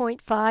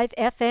 106.5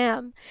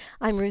 FM.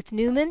 I'm Ruth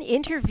Newman,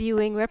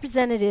 interviewing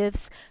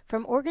representatives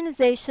from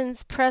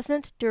organizations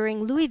present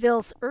during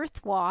Louisville's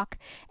Earth Walk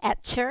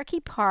at Cherokee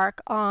Park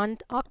on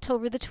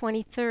October the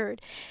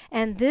 23rd.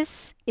 And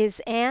this is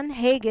Ann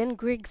Hagen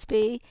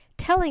Grigsby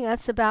telling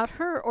us about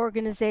her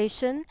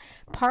organization,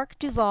 Park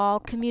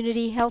Duval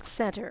Community Health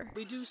Center.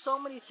 We do so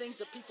many things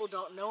that people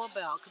don't know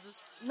about, because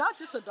it's not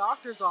just a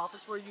doctor's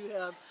office where you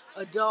have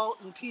adult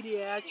and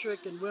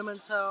pediatric and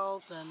women's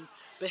health and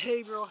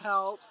behavioral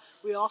health.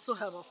 We also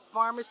have a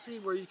pharmacy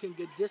where you can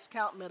get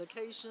discount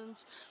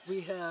medications.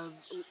 We have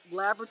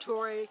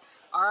laboratory.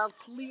 Our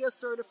CLIA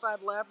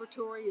certified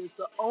laboratory is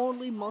the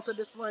only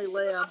multidisciplinary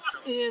lab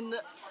in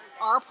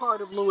our part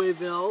of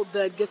Louisville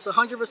that gets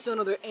 100%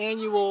 of their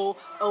annual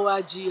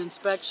OIG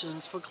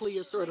inspections for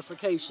CLIA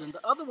certification. The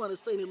other one is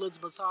St.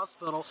 Elizabeth's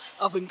Hospital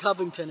up in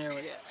Covington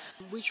area.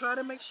 We try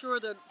to make sure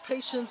that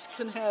patients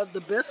can have the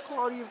best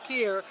quality of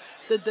care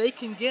that they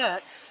can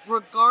get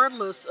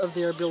regardless of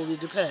their ability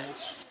to pay.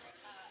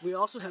 We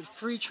also have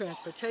free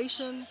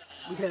transportation.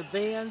 We have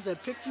vans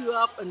that pick you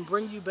up and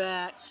bring you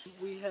back.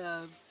 We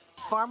have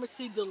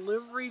pharmacy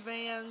delivery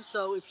vans,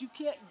 so if you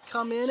can't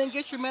come in and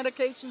get your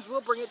medications, we'll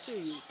bring it to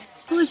you.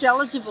 Who is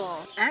eligible?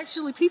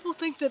 Actually, people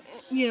think that,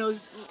 you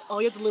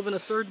have to live in a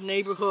certain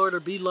neighborhood or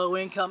be low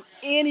income.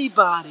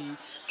 Anybody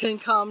can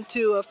come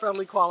to a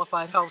federally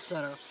qualified health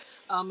center.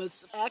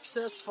 It's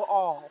access for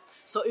all.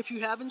 So if you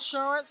have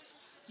insurance,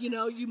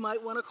 you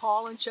might want to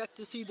call and check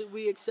to see that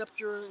we accept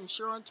your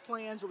insurance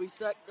plans, but we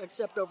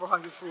accept over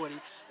 140.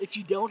 If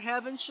you don't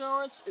have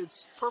insurance,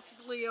 it's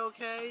perfectly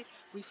okay.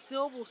 We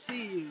still will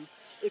see you.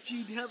 If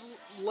you have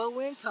low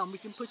income, we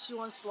can put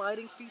you on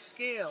sliding fee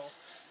scale.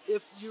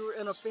 If you're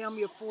in a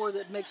family of 4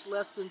 that makes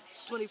less than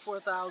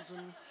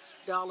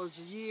 $24,000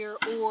 a year,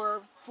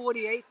 or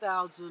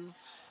 $48,000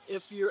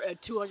 if you're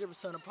at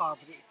 200% of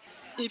poverty.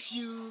 If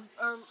you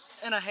are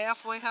in a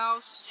halfway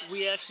house,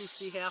 we actually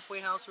see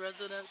halfway house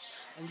residents,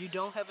 and you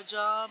don't have a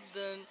job,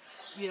 then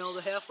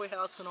the halfway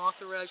house can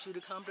authorize you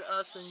to come to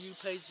us and you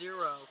pay $0.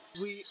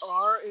 We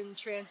are in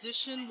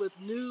transition with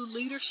new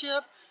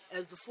leadership.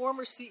 As the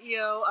former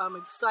CEO, I'm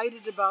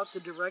excited about the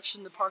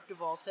direction that Park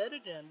Duval's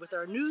headed in with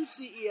our new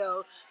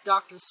CEO,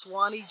 Dr.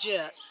 Swanee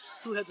Jett,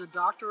 who has a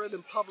doctorate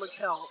in public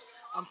health.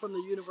 I'm from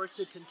the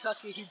University of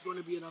Kentucky. He's going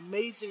to be an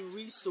amazing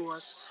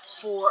resource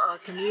for our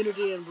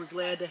community, and we're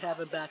glad to have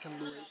him back in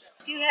Louisville.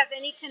 Do you have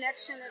any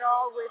connection at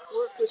all with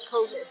work with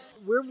COVID?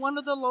 We're one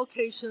of the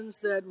locations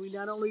that we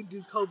not only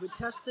do COVID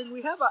testing,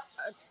 we have an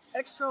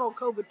external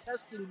COVID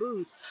testing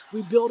booth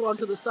we built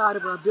onto the side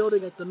of our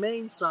building at the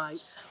main site.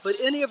 But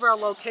any of our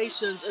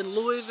locations in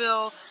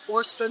Louisville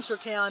or Spencer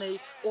County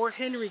or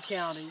Henry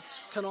County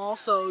can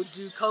also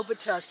do COVID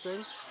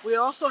testing. We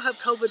also have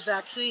COVID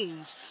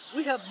vaccines.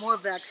 We have more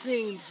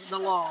vaccines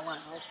than the law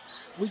allows.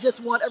 We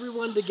just want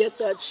everyone to get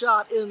that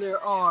shot in their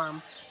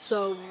arm.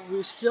 So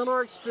we still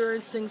are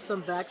experiencing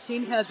some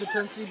vaccine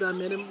hesitancy by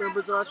many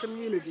members of our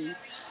community.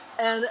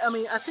 And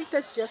I think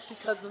that's just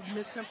because of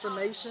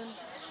misinformation.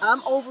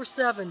 I'm over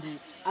 70.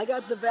 I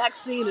got the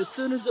vaccine as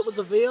soon as it was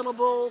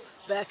available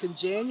back in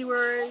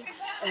January.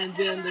 And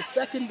then the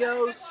second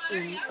dose,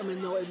 it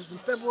was in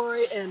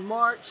February and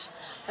March.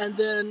 And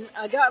then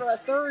I got our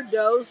third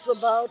dose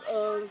about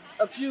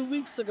a few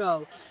weeks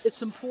ago.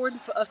 It's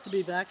important for us to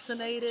be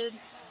vaccinated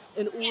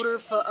in order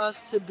for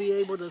us to be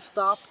able to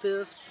stop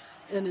this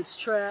in its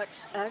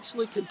tracks.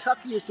 Actually,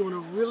 Kentucky is doing a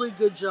really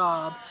good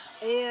job,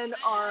 and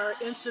our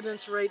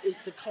incidence rate is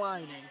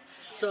declining.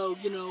 So,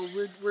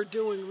 we're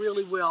doing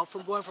really well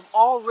from going from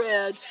all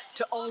red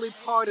to only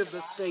part of the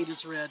state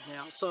is red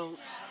now. So,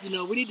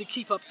 we need to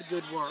keep up the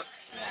good work.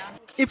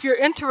 If you're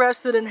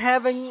interested in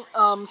having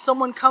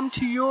someone come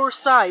to your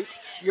site,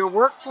 your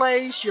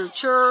workplace, your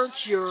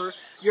church, your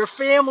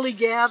family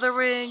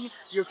gathering,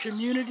 your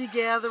community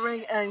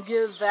gathering, and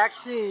give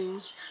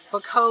vaccines for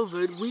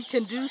COVID, we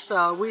can do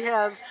so. We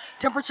have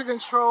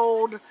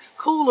temperature-controlled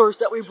coolers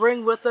that we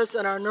bring with us,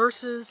 and our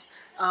nurses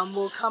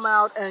will come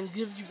out and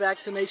give you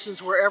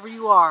vaccinations wherever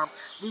you are.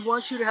 We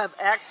want you to have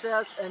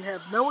access and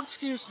have no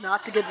excuse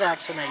not to get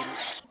vaccinated.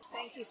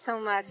 Thank you so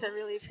much. I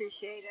really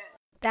appreciate it.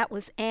 That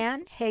was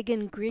Ann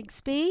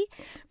Hagen-Grigsby,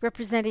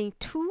 representing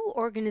two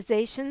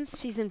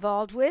organizations she's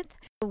involved with,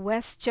 the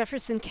West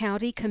Jefferson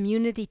County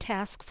Community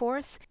Task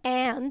Force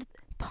and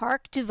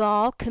Park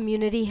Duval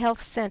Community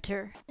Health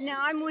Center.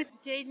 Now I'm with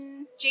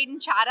Jaden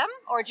Chatham,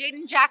 or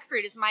Jaden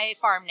Jackfruit is my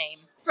farm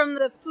name. from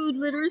the Food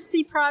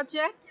Literacy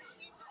Project.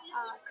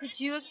 Could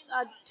you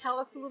tell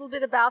us a little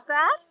bit about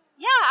that?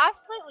 Yeah,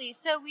 absolutely.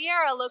 So we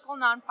are a local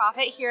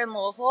nonprofit here in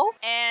Louisville,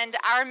 and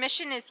our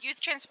mission is youth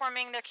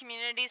transforming their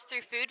communities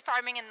through food,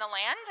 farming, and the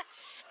land.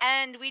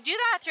 And we do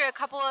that through a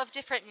couple of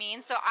different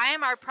means. So I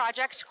am our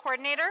project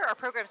coordinator, or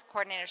programs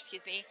coordinator,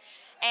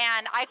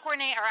 and I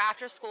coordinate our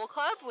after-school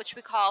club, which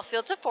we call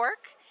Field to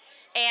Fork.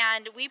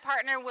 And we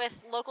partner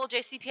with local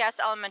JCPS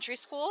elementary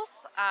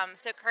schools.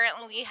 So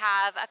currently we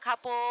have a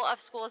couple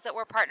of schools that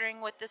we're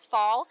partnering with this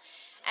fall.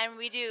 And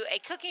we do a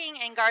cooking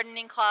and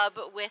gardening club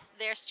with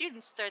their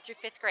students 3rd through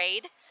 5th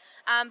grade.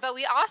 But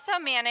we also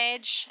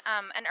manage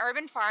an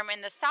urban farm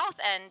in the south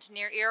end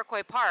near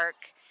Iroquois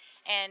Park.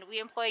 And we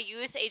employ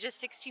youth ages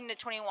 16 to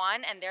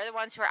 21, and they're the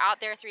ones who are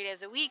out there 3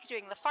 days a week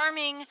doing the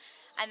farming.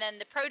 And then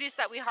the produce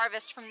that we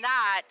harvest from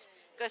that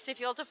goes to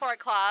Field to Fork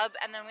Club,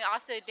 and then we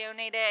also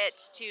donate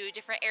it to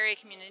different area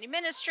community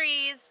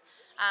ministries.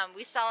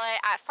 We sell it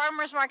at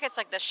farmers markets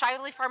like the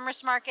Shively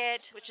Farmers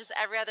Market, which is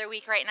every other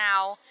week right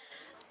now.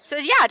 So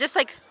yeah, just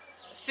like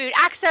food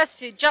access,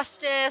 food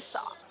justice,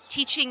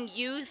 teaching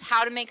youth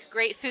how to make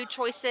great food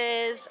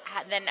choices,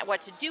 then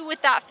what to do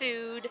with that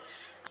food.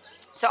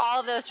 So all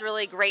of those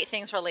really great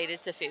things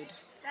related to food.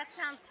 That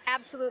sounds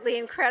absolutely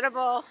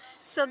incredible.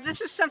 So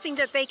this is something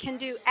that they can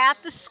do at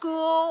the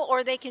school,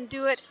 or they can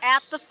do it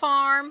at the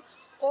farm,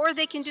 or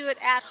they can do it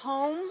at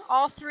home,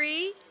 all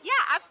three? Yeah,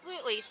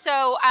 absolutely.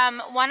 So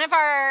one of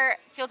our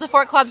Field to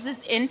Fork clubs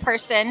is in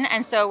person,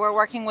 and so we're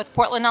working with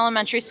Portland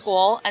Elementary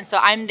School, and so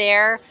I'm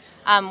there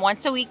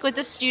once a week with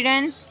the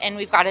students, and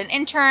we've got an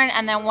intern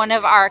and then one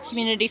of our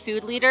community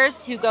food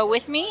leaders who go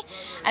with me,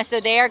 and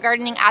so they are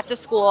gardening at the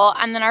school.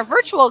 And then our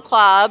virtual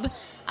club,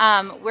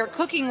 we're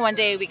cooking one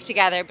day a week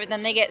together, but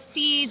then they get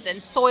seeds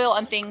and soil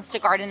and things to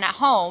garden at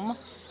home.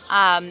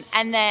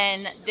 And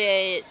then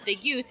the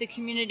youth, the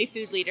community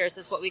food leaders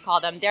is what we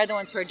call them. They're the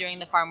ones who are doing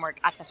the farm work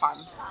at the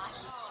farm.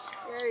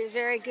 Very,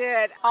 very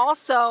good.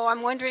 Also,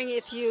 I'm wondering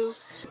if you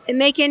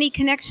make any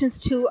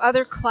connections to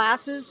other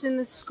classes in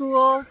the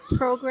school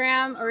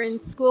program or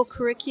in school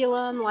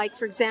curriculum, like,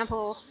 for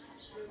example,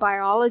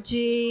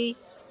 biology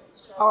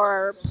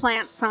or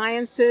plant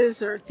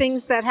sciences or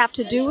things that have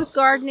to do with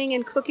gardening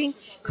and cooking.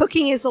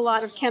 Cooking is a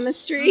lot of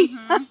chemistry.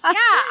 Mm-hmm.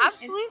 Yeah,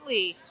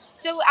 absolutely.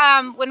 So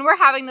when we're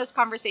having those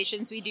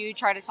conversations, we do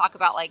try to talk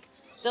about like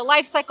the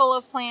life cycle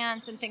of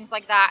plants and things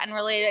like that, and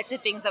relate it to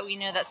things that we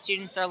know that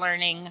students are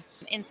learning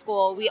in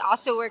school. We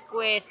also work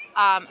with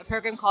a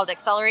program called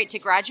Accelerate to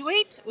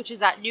Graduate, which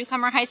is at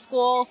Newcomer High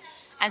School.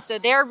 And so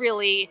they're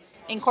really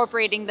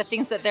incorporating the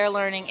things that they're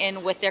learning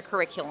in with their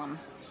curriculum.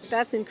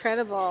 That's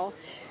incredible.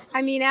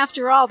 I mean,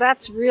 after all,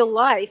 that's real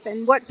life.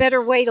 And what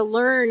better way to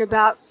learn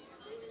about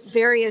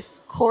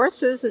various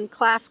courses and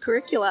class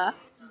curricula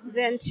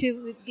than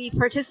to be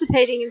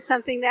participating in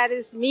something that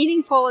is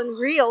meaningful and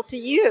real to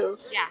you.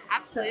 Yeah,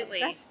 absolutely.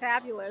 So that's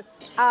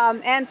fabulous.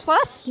 And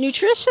plus,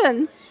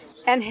 nutrition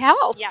and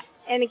health.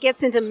 Yes. And it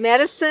gets into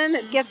medicine.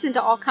 It gets into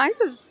all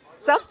kinds of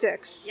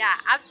subjects. Yeah,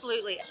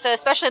 absolutely. So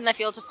especially in the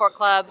Field to Fork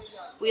Club,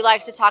 we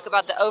like to talk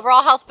about the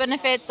overall health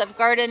benefits of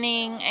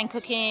gardening and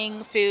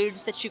cooking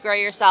foods that you grow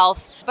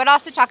yourself, but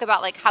also talk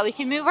about like how we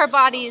can move our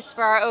bodies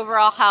for our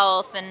overall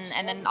health,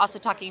 and then also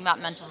talking about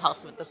mental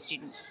health with the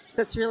students.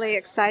 That's really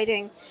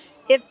exciting.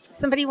 If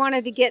somebody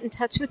wanted to get in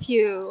touch with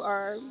you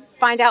or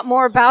find out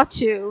more about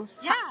you,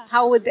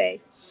 how would they?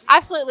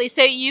 Absolutely.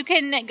 So you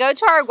can go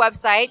to our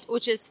website,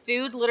 which is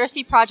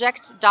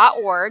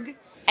foodliteracyproject.org.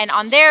 And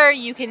on there,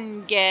 you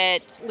can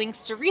get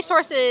links to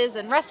resources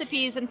and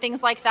recipes and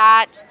things like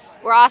that.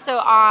 We're also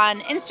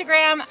on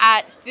Instagram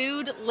at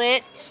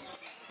foodlitproj,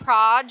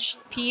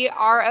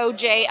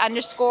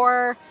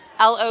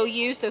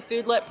 PROJ_LOU, so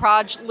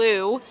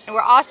foodlitprojlou. And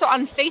we're also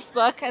on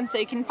Facebook, and so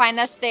you can find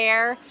us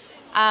there.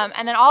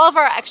 And then all of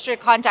our extra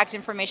contact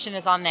information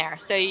is on there.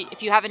 So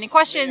if you have any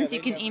questions,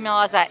 you can email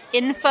us at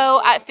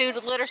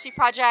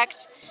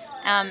info@foodliteracyproject.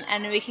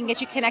 And we can get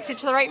you connected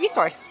to the right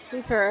resource.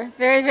 Super.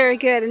 Very, very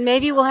good. And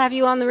maybe we'll have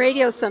you on the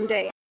radio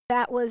someday.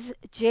 That was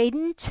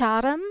Jaden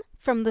Chatham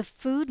from the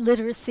Food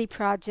Literacy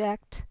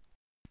Project.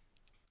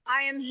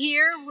 I am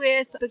here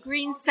with the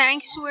Green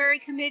Sanctuary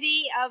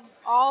Committee of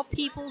All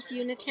Peoples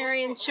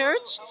Unitarian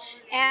Church.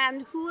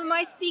 And who am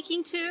I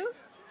speaking to?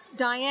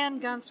 Diane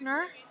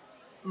Gunsner.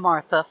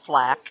 Martha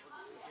Flack.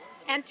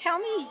 And tell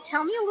me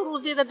a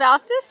little bit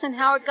about this and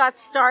how it got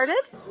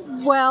started.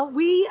 Well,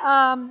 we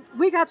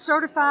got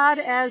certified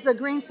as a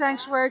Green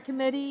Sanctuary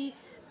Committee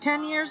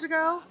 10 years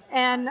ago,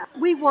 and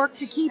we work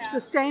to keep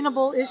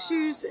sustainable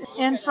issues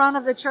in front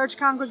of the church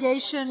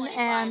congregation,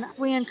 and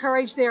we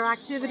encourage their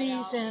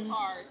activities and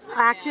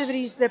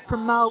activities that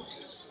promote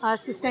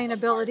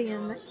sustainability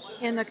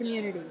in the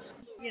community.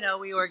 You know,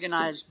 we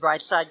organize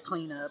Brightside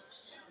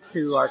cleanups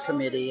through our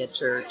committee at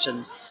church,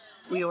 and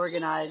we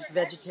organize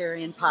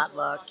vegetarian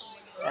potlucks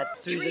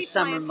through the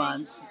summer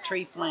months,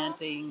 tree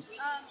planting.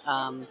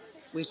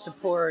 We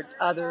support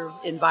other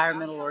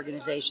environmental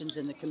organizations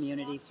in the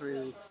community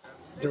through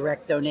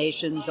direct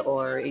donations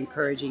or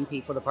encouraging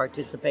people to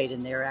participate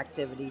in their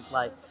activities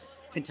like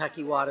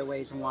Kentucky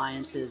Waterways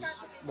Alliance's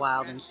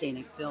Wild and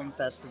Scenic Film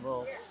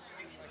Festival,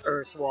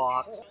 Earth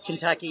Walk,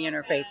 Kentucky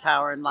Interfaith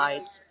Power and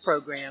Lights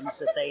programs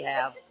that they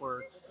have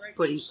for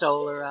putting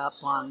solar up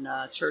on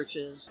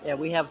churches. Yeah,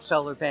 we have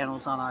solar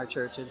panels on our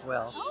church as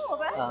well. Oh,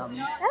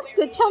 that's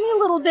good. Tell me a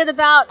little bit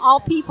about All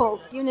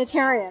Peoples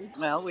Unitarian.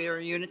 Well, we are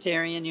a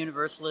Unitarian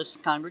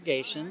Universalist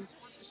congregation.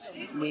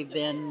 We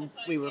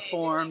were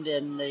formed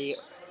in the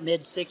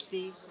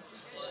mid-'60s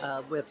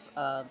with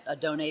a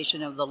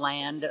donation of the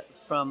land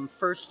from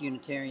First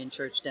Unitarian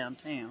Church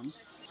downtown.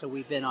 So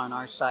we've been on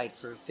our site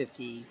for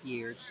 50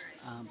 years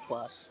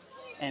plus.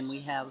 And we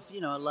have,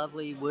 a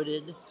lovely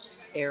wooded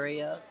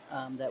area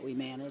that we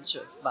manage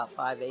of about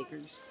 5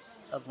 acres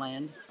of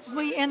land.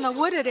 In the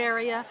wooded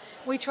area,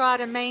 we try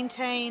to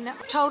maintain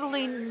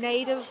totally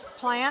native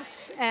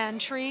plants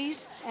and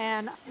trees,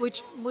 and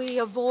we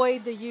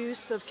avoid the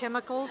use of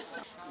chemicals.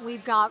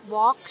 We've got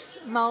walks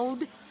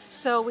mowed,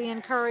 so we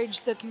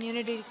encourage the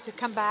community to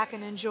come back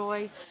and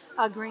enjoy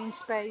a green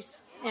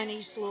space in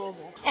East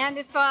Louisville. And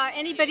if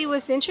anybody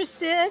was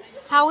interested,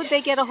 how would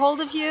they get a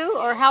hold of you,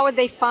 or how would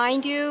they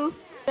find you?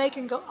 They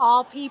can go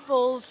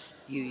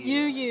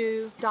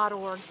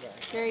allpeoplesuu.org.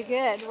 Very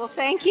good. Well,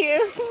 thank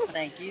you.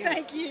 Thank you.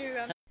 Thank you.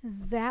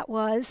 That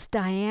was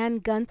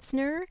Diane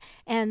Gunsner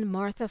and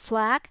Martha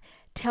Flack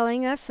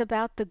telling us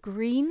about the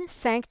Green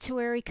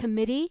Sanctuary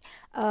Committee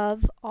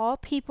of All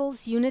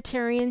Peoples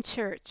Unitarian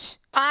Church.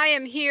 I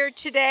am here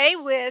today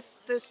with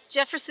the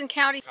Jefferson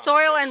County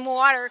Soil and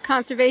Water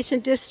Conservation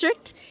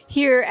District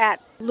here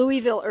at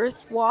Louisville Earth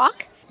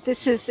Walk.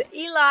 This is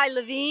Eli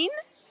Levine.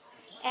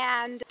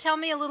 And tell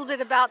me a little bit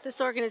about this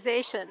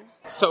organization.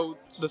 So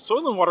the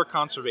Soil and Water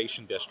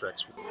Conservation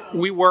Districts,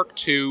 we work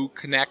to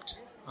connect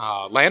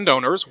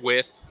landowners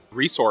with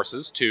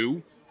resources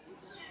to,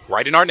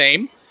 right in our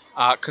name,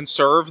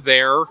 conserve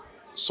their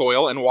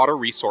soil and water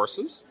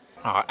resources.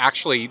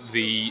 Actually,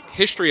 the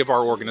history of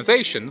our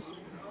organizations,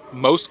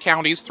 most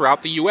counties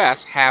throughout the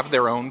U.S. have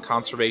their own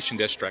conservation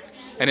district,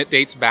 and it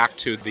dates back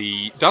to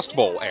the Dust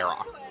Bowl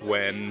era,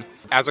 when,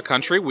 as a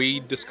country, we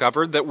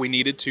discovered that we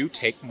needed to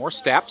take more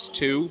steps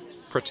to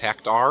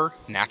protect our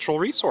natural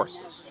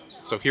resources.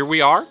 So here we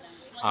are.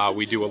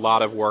 We do a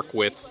lot of work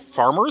with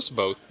farmers,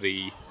 both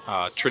the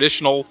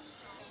traditional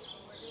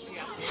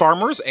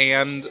farmers,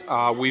 and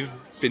we've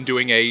been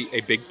doing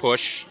a big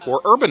push for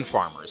urban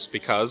farmers,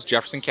 because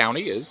Jefferson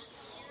County is,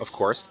 of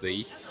course,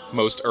 the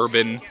most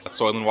urban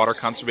soil and water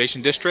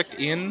conservation district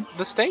in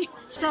the state.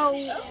 So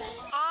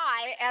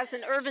I, as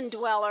an urban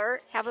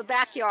dweller, have a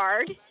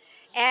backyard,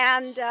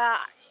 and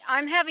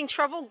I'm having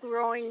trouble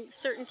growing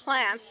certain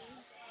plants.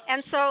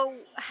 And so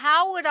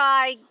how would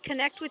I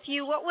connect with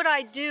you? What would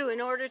I do in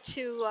order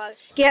to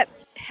get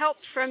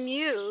help from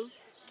you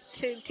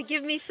to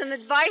give me some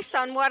advice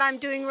on what I'm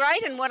doing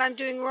right and what I'm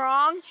doing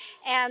wrong,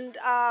 and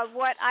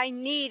what I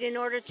need in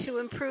order to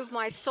improve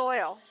my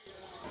soil?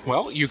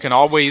 Well, you can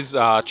always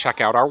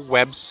check out our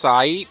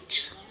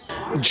website,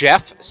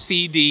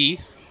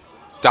 jeffcd.org.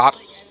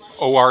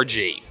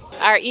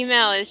 Our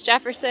email is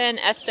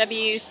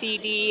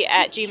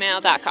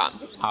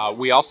jeffersonswcd@gmail.com.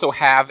 We also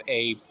have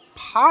a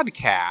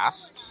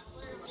podcast.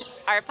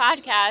 Our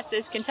podcast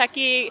is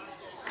Kentucky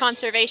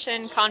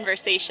Conservation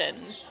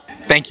Conversations.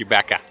 Thank you,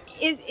 Becca.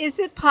 Is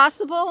it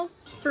possible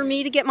for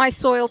me to get my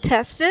soil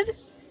tested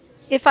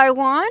if I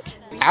want?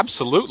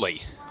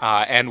 Absolutely.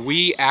 And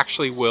we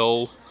actually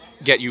will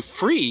get you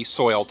free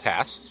soil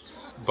tests,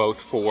 both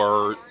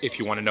for if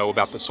you want to know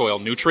about the soil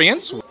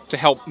nutrients, to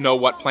help know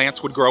what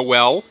plants would grow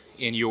well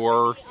in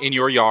your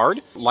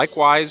yard.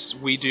 Likewise,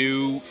 we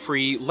do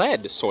free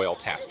lead soil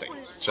testing,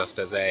 just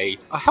as a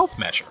health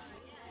measure,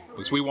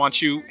 because we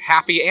want you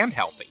happy and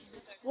healthy.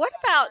 What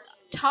about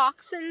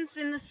toxins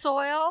in the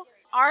soil?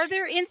 Are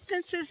there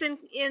instances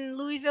in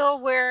Louisville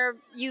where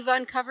you've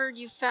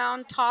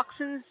found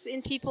toxins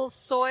in people's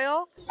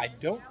soil? I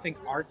don't think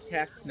our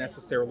tests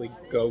necessarily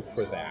go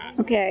for that.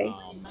 Okay.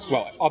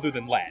 Well, other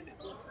than lead.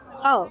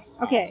 Oh,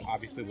 okay.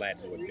 Obviously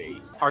lead would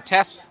be. Our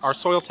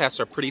soil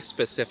tests are pretty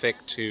specific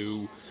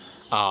to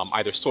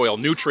either soil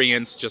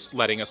nutrients, just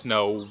letting us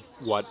know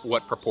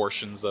what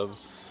proportions of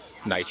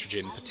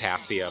nitrogen,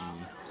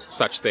 potassium,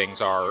 such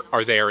things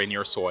are there in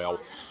your soil.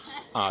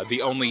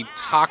 The only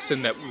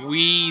toxin that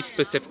we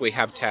specifically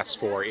have tests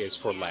for is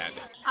for lead.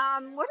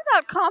 What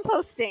about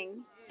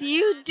composting? Do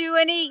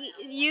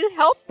you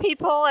help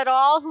people at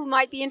all who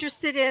might be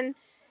interested in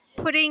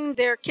putting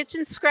their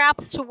kitchen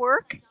scraps to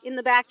work in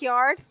the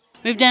backyard?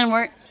 We've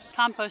done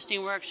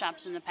composting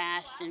workshops in the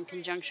past in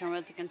conjunction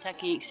with the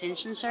Kentucky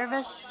Extension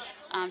Service.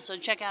 So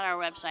check out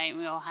our website and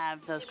we'll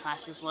have those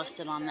classes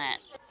listed on that.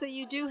 So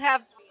you do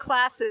have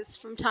classes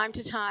from time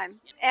to time,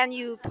 and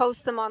you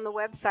post them on the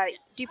website.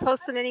 Do you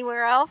post them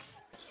anywhere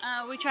else?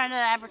 We try to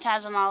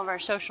advertise on all of our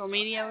social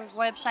media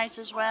websites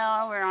as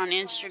well. We're on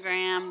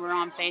Instagram, we're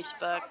on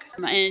Facebook,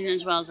 and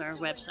as well as our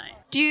website.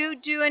 Do you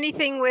do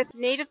anything with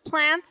native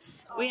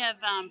plants? We have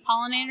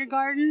pollinator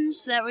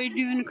gardens that we're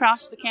doing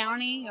across the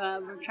county.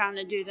 We're trying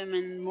to do them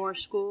in more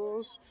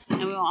schools.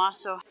 And we'll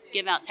also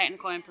give out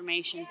technical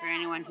information for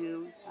anyone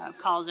who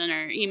calls in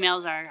or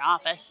emails our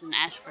office and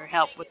asks for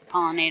help with the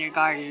pollinator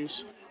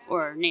gardens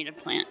or native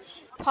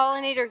plants.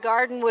 Pollinator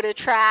garden would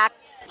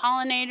attract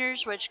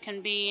pollinators, which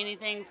can be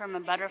anything from a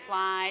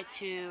butterfly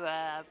to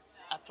a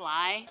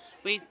fly.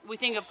 We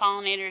think of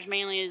pollinators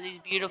mainly as these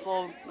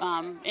beautiful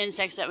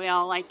insects that we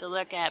all like to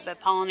look at,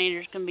 but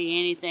pollinators can be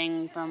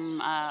anything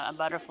from a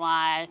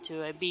butterfly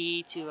to a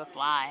bee to a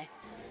fly.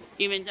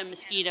 Even a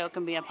mosquito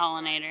can be a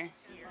pollinator.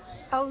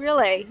 Oh,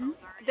 really?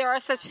 There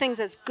are such things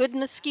as good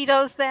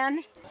mosquitoes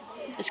then?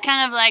 It's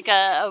kind of like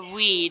a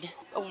weed.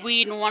 A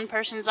weed in one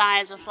person's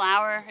eye is a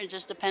flower. It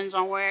just depends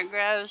on where it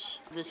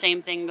grows. The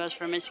same thing goes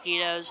for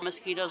mosquitoes.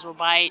 Mosquitoes will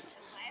bite,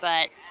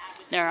 but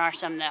there are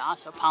some that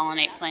also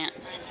pollinate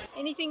plants.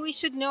 Anything we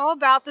should know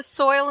about the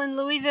soil in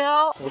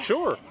Louisville? Well,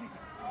 sure.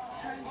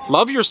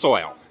 Love your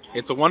soil.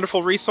 It's a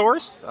wonderful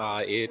resource.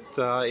 It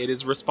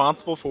is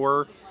responsible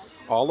for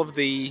all of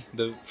the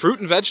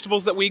fruit and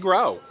vegetables that we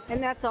grow.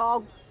 And that's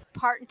all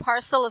part and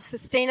parcel of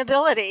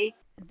sustainability.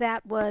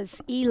 That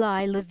was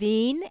Eli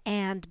Levine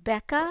and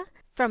Becca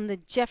from the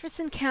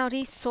Jefferson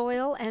County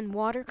Soil and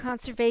Water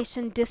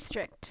Conservation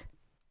District.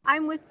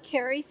 I'm with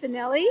Carrie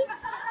Finelli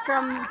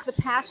from the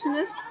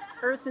Passionist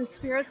Earth and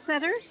Spirit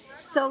Center.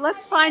 So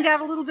let's find out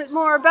a little bit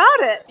more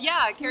about it.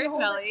 Yeah, Carrie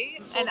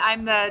Finelli, and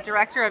I'm the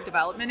Director of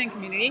Development and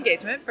Community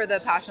Engagement for the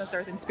Passionist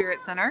Earth and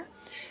Spirit Center.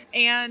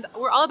 And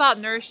we're all about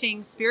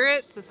nourishing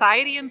spirit,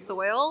 society, and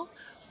soil.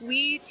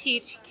 We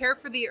teach care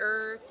for the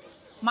earth,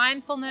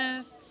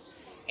 mindfulness,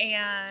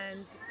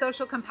 and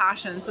social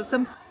compassion.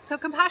 So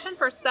compassion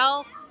for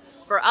self,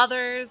 for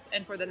others,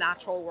 and for the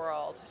natural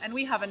world. And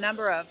we have a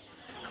number of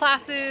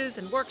classes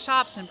and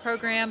workshops and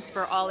programs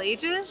for all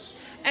ages.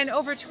 And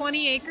over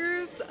 20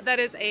 acres, that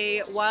is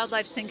a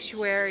wildlife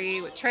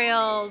sanctuary with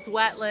trails,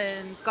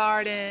 wetlands,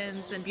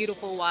 gardens, and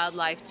beautiful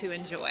wildlife to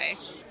enjoy.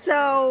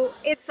 So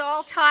it's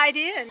all tied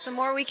in. The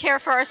more we care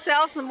for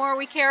ourselves, the more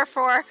we care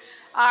for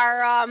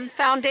our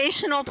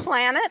foundational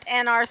planet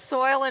and our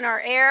soil and our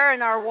air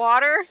and our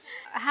water.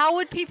 How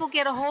would people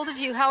get a hold of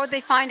you? How would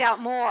they find out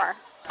more?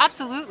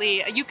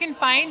 Absolutely. You can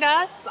find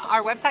us.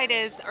 Our website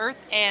is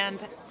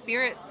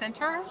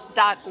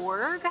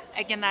earthandspiritcenter.org.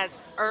 Again,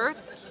 that's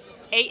Earth,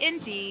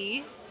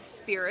 A-N-D,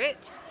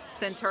 Spirit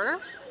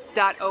Center.org.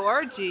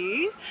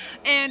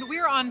 And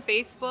we're on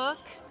Facebook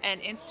and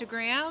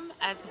Instagram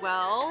as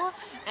well.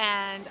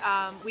 And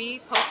we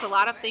post a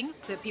lot of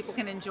things that people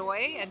can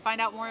enjoy and find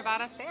out more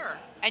about us there.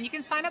 And you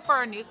can sign up for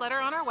our newsletter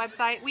on our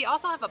website. We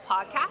also have a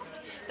podcast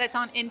that's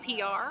on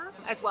NPR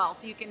as well.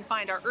 So you can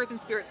find our Earth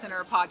and Spirit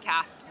Center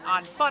podcast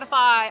on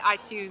Spotify,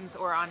 iTunes,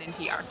 or on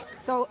NPR.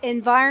 So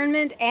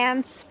environment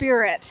and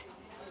spirit.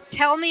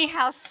 Tell me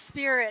how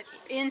spirit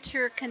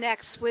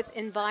interconnects with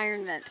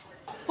environment.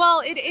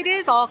 Well, it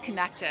is all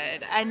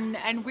connected,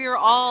 and we're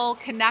all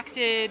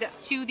connected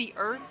to the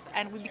earth,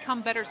 and we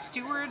become better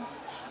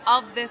stewards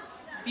of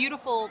this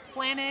beautiful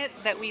planet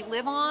that we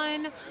live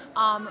on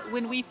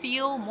when we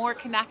feel more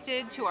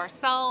connected to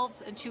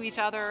ourselves and to each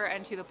other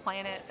and to the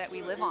planet that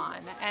we live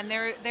on. And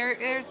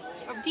there's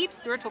a deep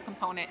spiritual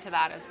component to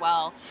that as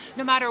well.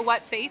 No matter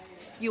what faith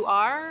you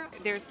are,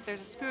 there's a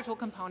spiritual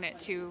component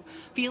to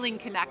feeling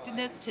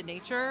connectedness to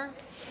nature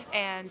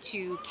and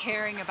to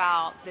caring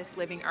about this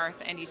living earth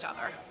and each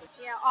other.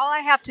 Yeah, all I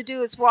have to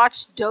do is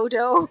watch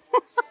Dodo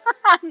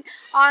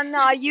on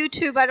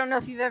YouTube. I don't know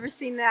if you've ever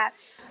seen that,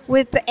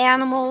 with the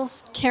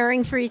animals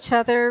caring for each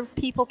other,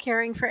 people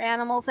caring for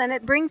animals, and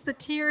it brings the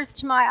tears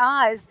to my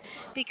eyes,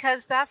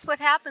 because that's what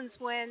happens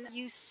when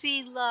you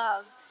see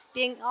love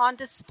being on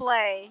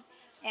display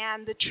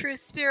and the true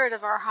spirit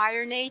of our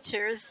higher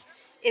natures.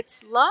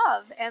 It's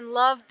love, and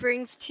love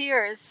brings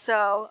tears.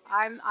 So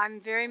I'm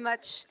very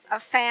much a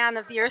fan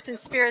of the Earth and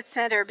Spirit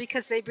Center,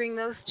 because they bring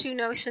those two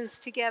notions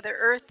together,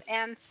 earth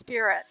and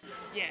spirit.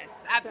 Yes,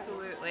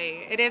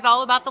 absolutely. It is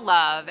all about the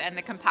love and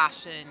the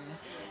compassion,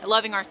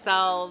 loving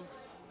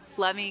ourselves,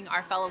 loving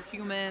our fellow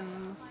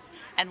humans,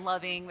 and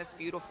loving this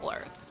beautiful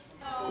earth.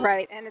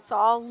 Right, and it's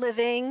all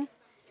living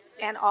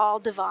and all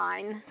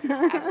divine.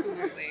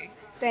 Absolutely.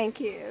 Thank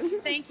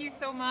you. Thank you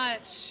so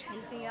much.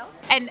 Anything else?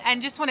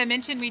 And just want to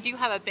mention, we do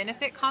have a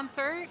benefit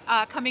concert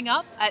coming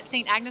up at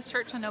St. Agnes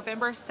Church on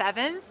November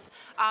 7th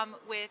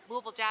with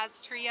Louisville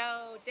Jazz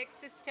Trio, Dick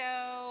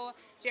Sisto,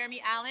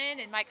 Jeremy Allen,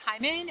 and Mike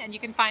Hyman. And you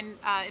can find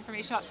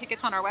information about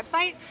tickets on our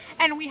website.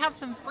 And we have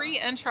some free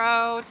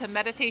intro to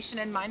meditation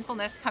and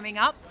mindfulness coming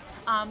up.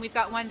 We've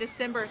got one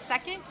December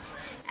 2nd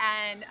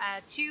and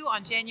two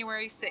on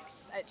January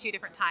 6th at 2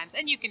 different times.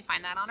 And you can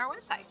find that on our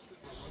website.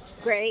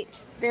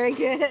 Great. Very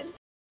good.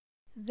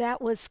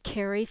 That was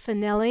Carrie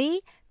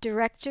Finelli,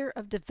 Director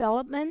of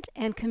Development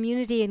and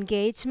Community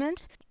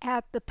Engagement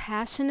at the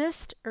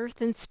Passionist Earth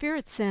and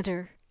Spirit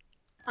Center.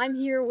 I'm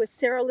here with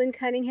Sarah Lynn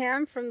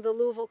Cunningham from the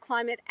Louisville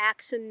Climate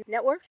Action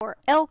Network, or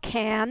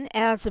LCAN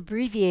as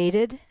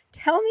abbreviated.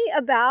 Tell me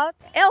about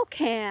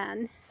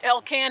LCAN.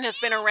 LCAN has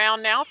been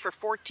around now for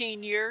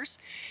 14 years,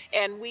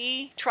 and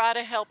we try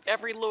to help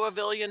every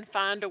Louisvillian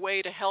find a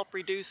way to help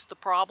reduce the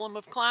problem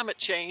of climate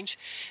change.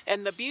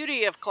 And the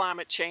beauty of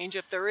climate change,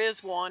 if there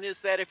is one, is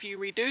that if you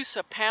reduce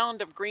a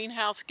pound of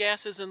greenhouse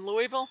gases in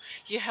Louisville,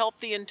 you help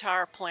the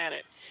entire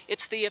planet.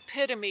 It's the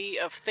epitome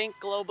of think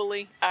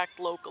globally, act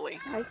locally.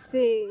 I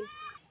see.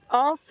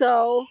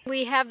 Also,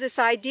 we have this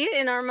idea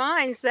in our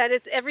minds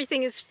that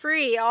everything is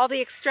free. All the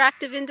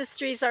extractive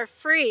industries are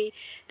free.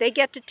 They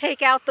get to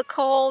take out the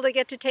coal, they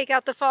get to take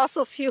out the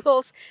fossil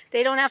fuels.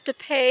 They don't have to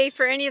pay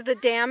for any of the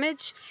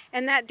damage,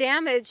 and that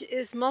damage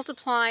is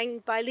multiplying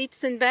by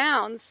leaps and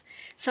bounds.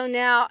 So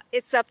now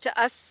it's up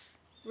to us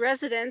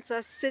residents,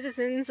 us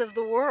citizens of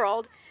the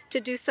world,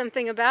 to do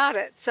something about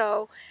it.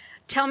 So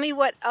tell me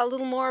a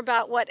little more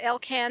about what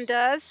LCAN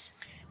does.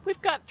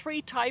 We've got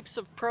 3 types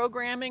of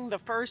programming. The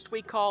first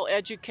we call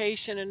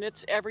education, and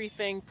it's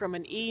everything from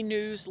an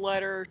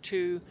e-newsletter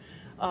to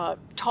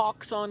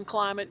talks on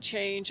climate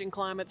change and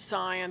climate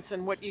science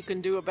and what you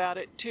can do about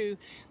it, to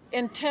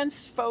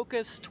intense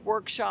focused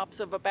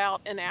workshops of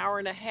about an hour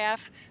and a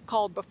half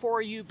called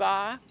Before You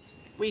Buy.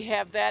 We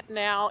have that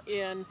now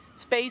in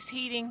space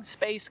heating,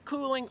 space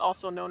cooling,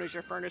 also known as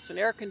your furnace and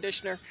air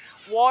conditioner,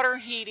 water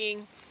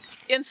heating,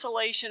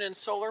 insulation and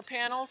solar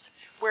panels,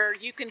 where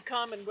you can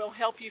come and we'll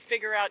help you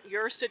figure out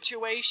your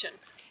situation.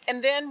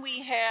 And then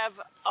we have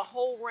a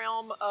whole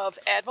realm of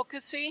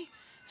advocacy,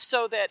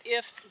 so that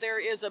if there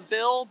is a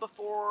bill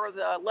before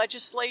the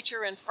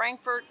legislature in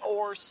Frankfurt,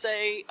 or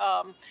say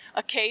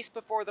a case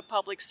before the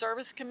Public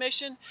Service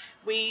Commission,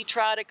 we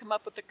try to come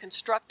up with a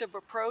constructive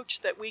approach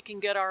that we can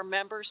get our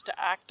members to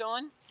act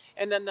on.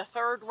 And then the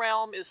third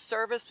realm is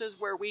services,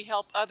 where we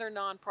help other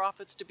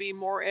nonprofits to be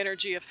more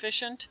energy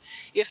efficient,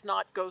 if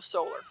not go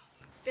solar.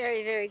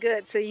 Very, very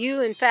good. So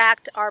you, in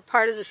fact, are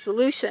part of the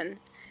solution.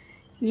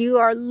 You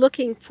are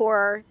looking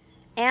for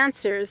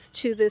answers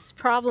to this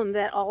problem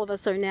that all of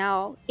us are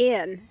now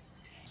in.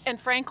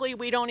 And frankly,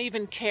 we don't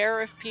even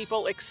care if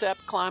people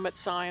accept climate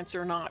science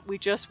or not. We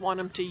just want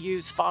them to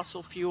use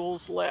fossil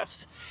fuels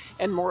less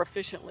and more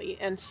efficiently.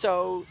 And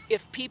so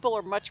if people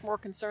are much more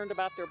concerned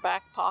about their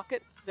back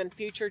pocket than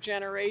future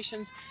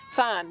generations,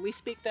 fine, we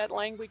speak that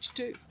language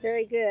too.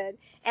 Very good.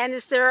 And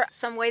is there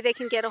some way they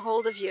can get a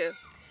hold of you?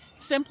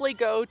 Simply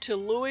go to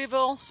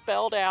Louisville,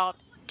 spelled out,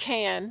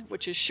 CAN,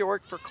 which is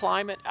short for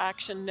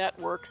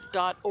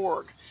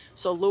climateactionnetwork.org.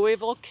 So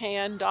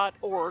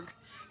LouisvilleCAN.org.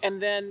 And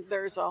then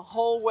there's a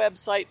whole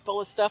website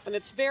full of stuff, and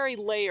it's very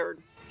layered.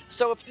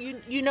 So if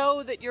you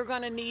know that you're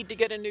going to need to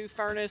get a new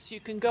furnace, you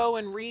can go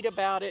and read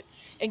about it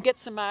and get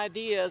some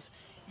ideas.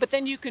 But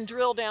then you can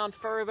drill down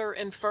further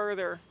and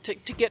further to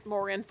get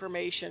more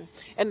information.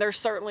 And there's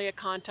certainly a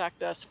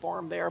contact us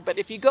form there. But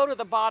if you go to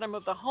the bottom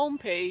of the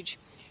homepage,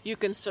 you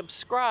can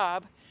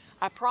subscribe.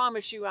 I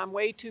promise you, I'm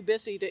way too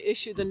busy to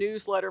issue the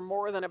newsletter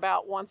more than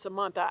about once a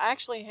month. I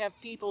actually have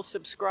people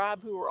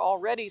subscribe who are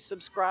already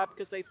subscribed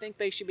because they think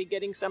they should be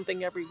getting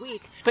something every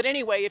week. But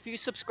anyway, if you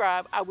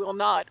subscribe, I will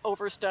not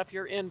overstuff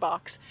your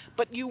inbox,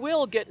 but you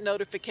will get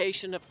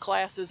notification of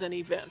classes and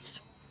events.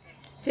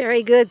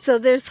 Very good. So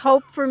there's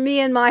hope for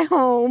me in my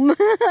home.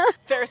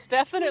 There's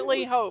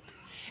definitely hope.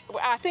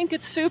 I think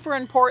it's super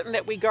important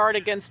that we guard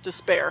against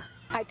despair.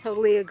 I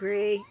totally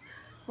agree.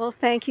 Well,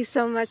 thank you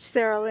so much,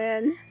 Sarah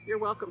Lynn. You're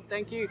welcome.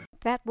 Thank you.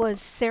 That was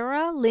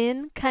Sarah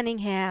Lynn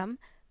Cunningham,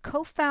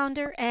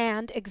 co-founder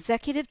and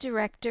executive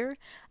director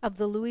of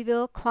the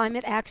Louisville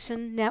Climate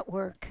Action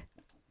Network.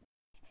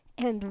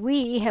 And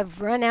we have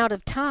run out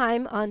of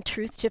time on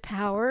Truth to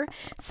Power,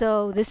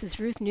 so this is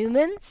Ruth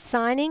Newman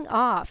signing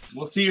off.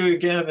 We'll see you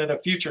again in a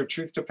future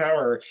Truth to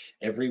Power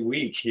every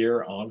week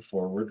here on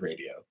Forward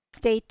Radio.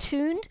 Stay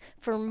tuned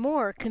for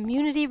more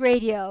community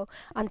radio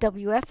on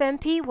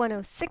WFMP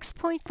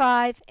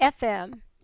 106.5 FM.